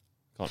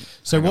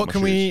 So what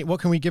can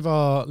we give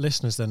our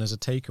listeners then as a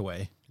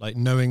takeaway? Like,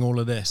 knowing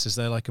all of this, is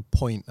there like a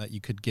point that you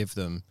could give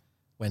them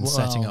when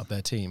setting up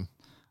their team?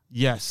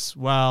 Yes.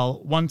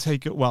 Well,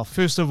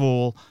 first of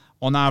all,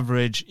 on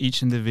average,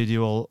 each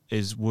individual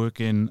is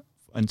working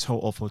in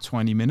total for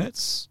 20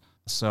 minutes.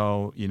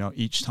 So,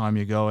 each time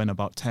you go in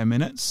about 10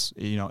 minutes,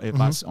 if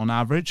that's on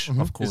average,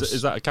 of course.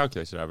 Is that a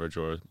calculated average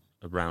or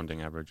a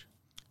rounding average?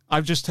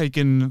 I've just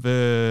taken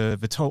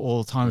the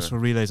total times for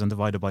relays and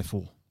divided by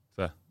 4.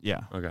 Fair.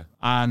 Yeah. Okay.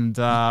 And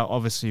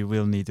obviously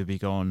we'll need to be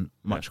going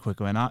much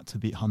quicker than that to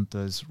beat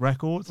Hunter's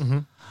record.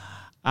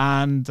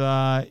 And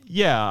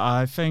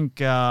I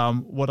think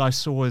what I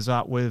saw is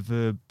that with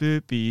the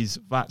burpees,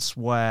 that's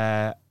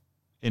where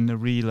in the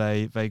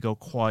relay they go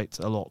quite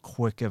a lot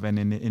quicker than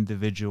in the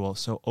individual.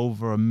 So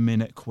over a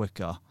minute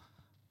quicker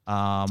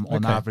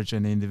on average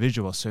in the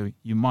individual. So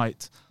you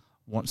might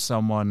want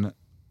someone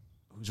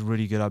who's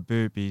really good at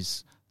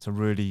burpees to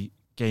really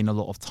gain a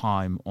lot of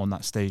time on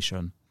that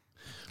station.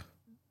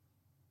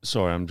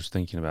 Sorry, I'm just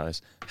thinking about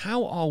this.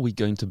 How are we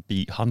going to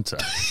beat Hunter?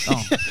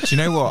 Do you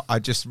know what? I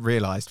just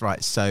realised,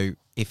 right, so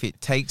if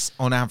it takes,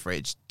 on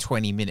average,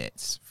 20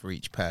 minutes for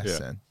each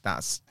person,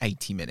 that's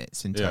 80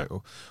 minutes in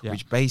total,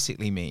 which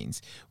basically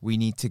means we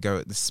need to go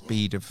at the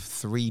speed of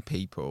 3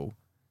 people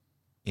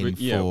in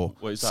 4.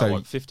 What is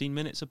that, 15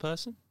 minutes a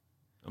person?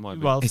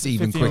 It's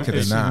even quicker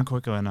than that. Even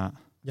quicker than that.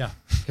 Yeah,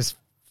 because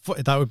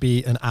that would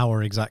be an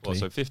hour exactly.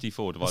 So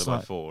 54 divided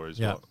by 4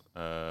 is what?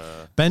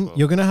 Ben,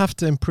 you're going to have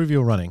to improve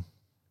your running.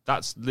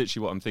 That's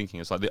literally what I'm thinking.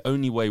 It's like the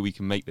only way we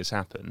can make this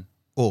happen.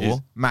 Or,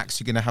 Max,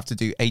 you're going to have to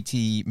do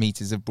 80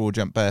 meters of broad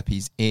jump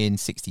burpees in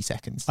 60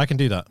 seconds. I can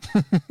do that.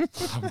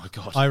 Oh, my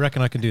God. I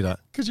reckon I can do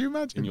that. Could you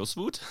imagine? In your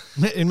Svoot?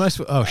 In my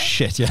Svoot? Oh,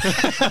 shit, yeah.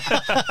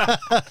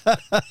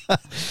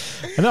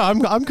 No,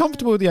 I'm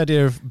comfortable with the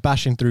idea of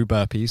bashing through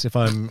burpees.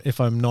 If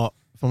I'm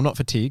not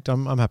fatigued,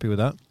 I'm happy with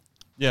that.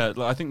 Yeah,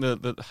 I think we're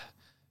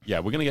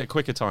going to get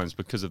quicker times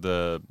because of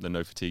the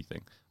no fatigue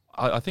thing.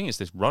 I think it's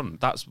this run.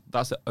 That's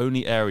the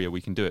only area we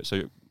can do it.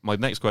 So my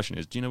next question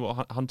is, do you know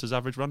what Hunter's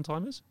average run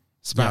time is?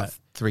 It's about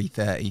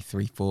 3:30,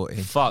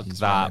 3:40. Fuck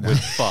that. We're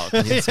fucked.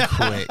 It's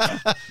quick.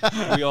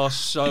 We are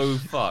so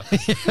fucked.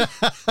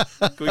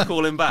 Can we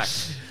call him back?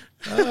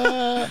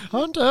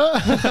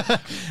 Hunter.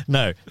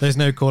 No, there's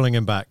no calling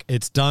him back.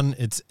 It's done.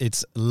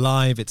 It's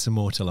live. It's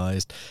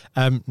immortalized.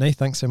 Nath,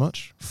 thanks so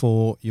much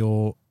for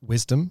your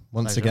wisdom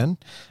once again.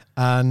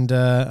 And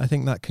I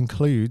think that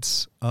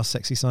concludes our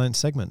Sexy Science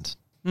segment.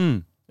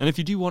 And if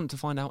you do want to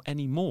find out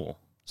any more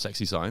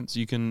Sexy Science,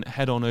 you can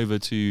head on over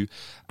to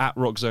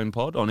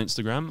 @RockZonePod on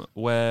Instagram,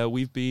 where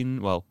we've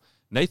been, well,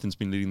 Nathan's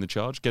been leading the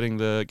charge, getting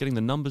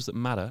the numbers that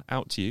matter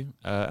out to you,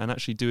 and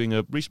actually doing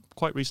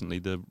quite recently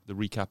the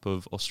recap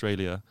of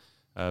Australia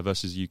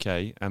versus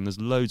UK, and there's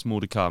loads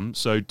more to come.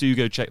 So do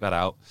go check that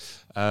out,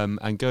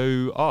 and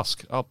go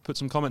ask. I'll put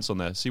some comments on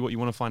there, see what you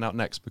want to find out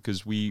next,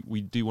 because we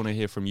do want to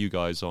hear from you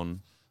guys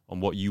on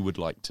what you would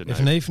like to know.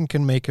 If Nathan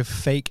can make a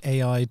fake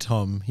AI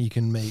Tom, he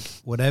can make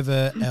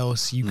whatever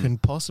else you can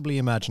possibly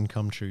imagine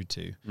come true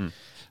too.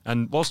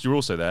 And whilst you're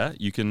also there,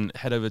 you can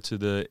head over to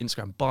the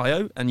Instagram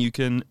bio and you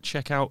can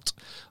check out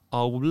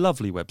our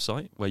lovely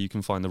website where you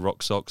can find the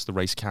rock socks, the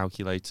race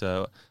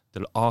calculator,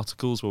 the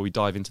articles where we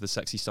dive into the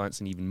sexy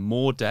science in even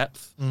more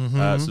depth. So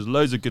there's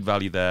loads of good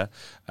value there.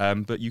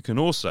 But you can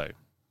also,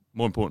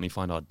 more importantly,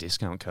 find our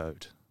discount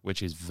code,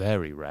 which is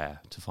very rare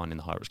to find in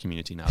the HYROX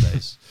community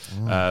nowadays.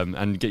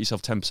 And get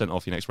yourself 10%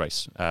 off your next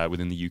race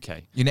within the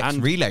UK. Your next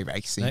relay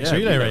race. Next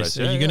relay race.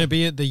 Are you going to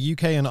be at the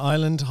UK and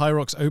Ireland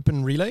HYROX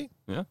Open Relay?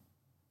 Yeah.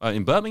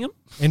 In Birmingham?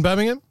 In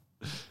Birmingham?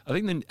 I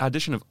think the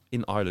addition of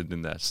in Ireland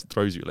in there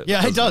throws you a little.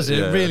 Yeah, it does.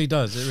 It really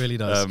does. It really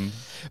does.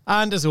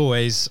 And as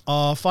always,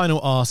 our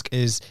final ask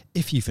is,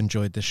 if you've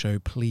enjoyed the show,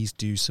 please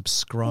do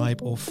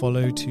subscribe or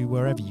follow to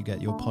wherever you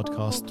get your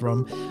podcast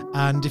from.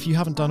 And if you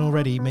haven't done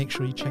already, make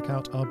sure you check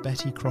out our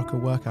Betty Crocker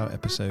workout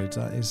episodes.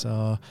 That is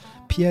our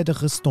Pierre de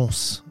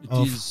Restance.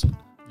 It is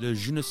le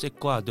je ne sais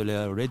quoi de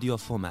la radio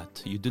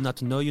format. You do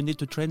not know you need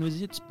to train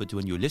with it, but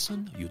when you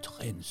listen, you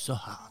train so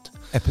hard.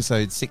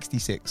 Episode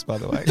 66, by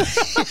the way.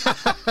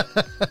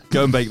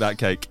 Go and bake that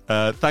cake.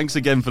 Thanks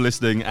again for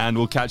listening, and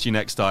we'll catch you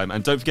next time.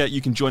 And don't forget, you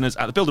can join us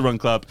at the Build a Run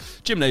Club,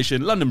 Gym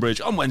Nation, London Bridge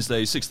on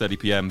Wednesday, 6:30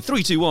 p.m.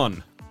 3, 2,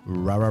 1.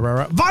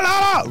 Valhalla!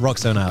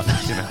 Rockzone out.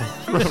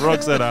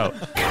 Rockzone out.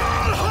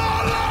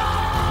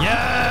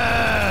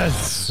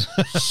 Yes!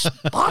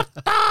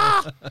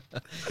 Sparta!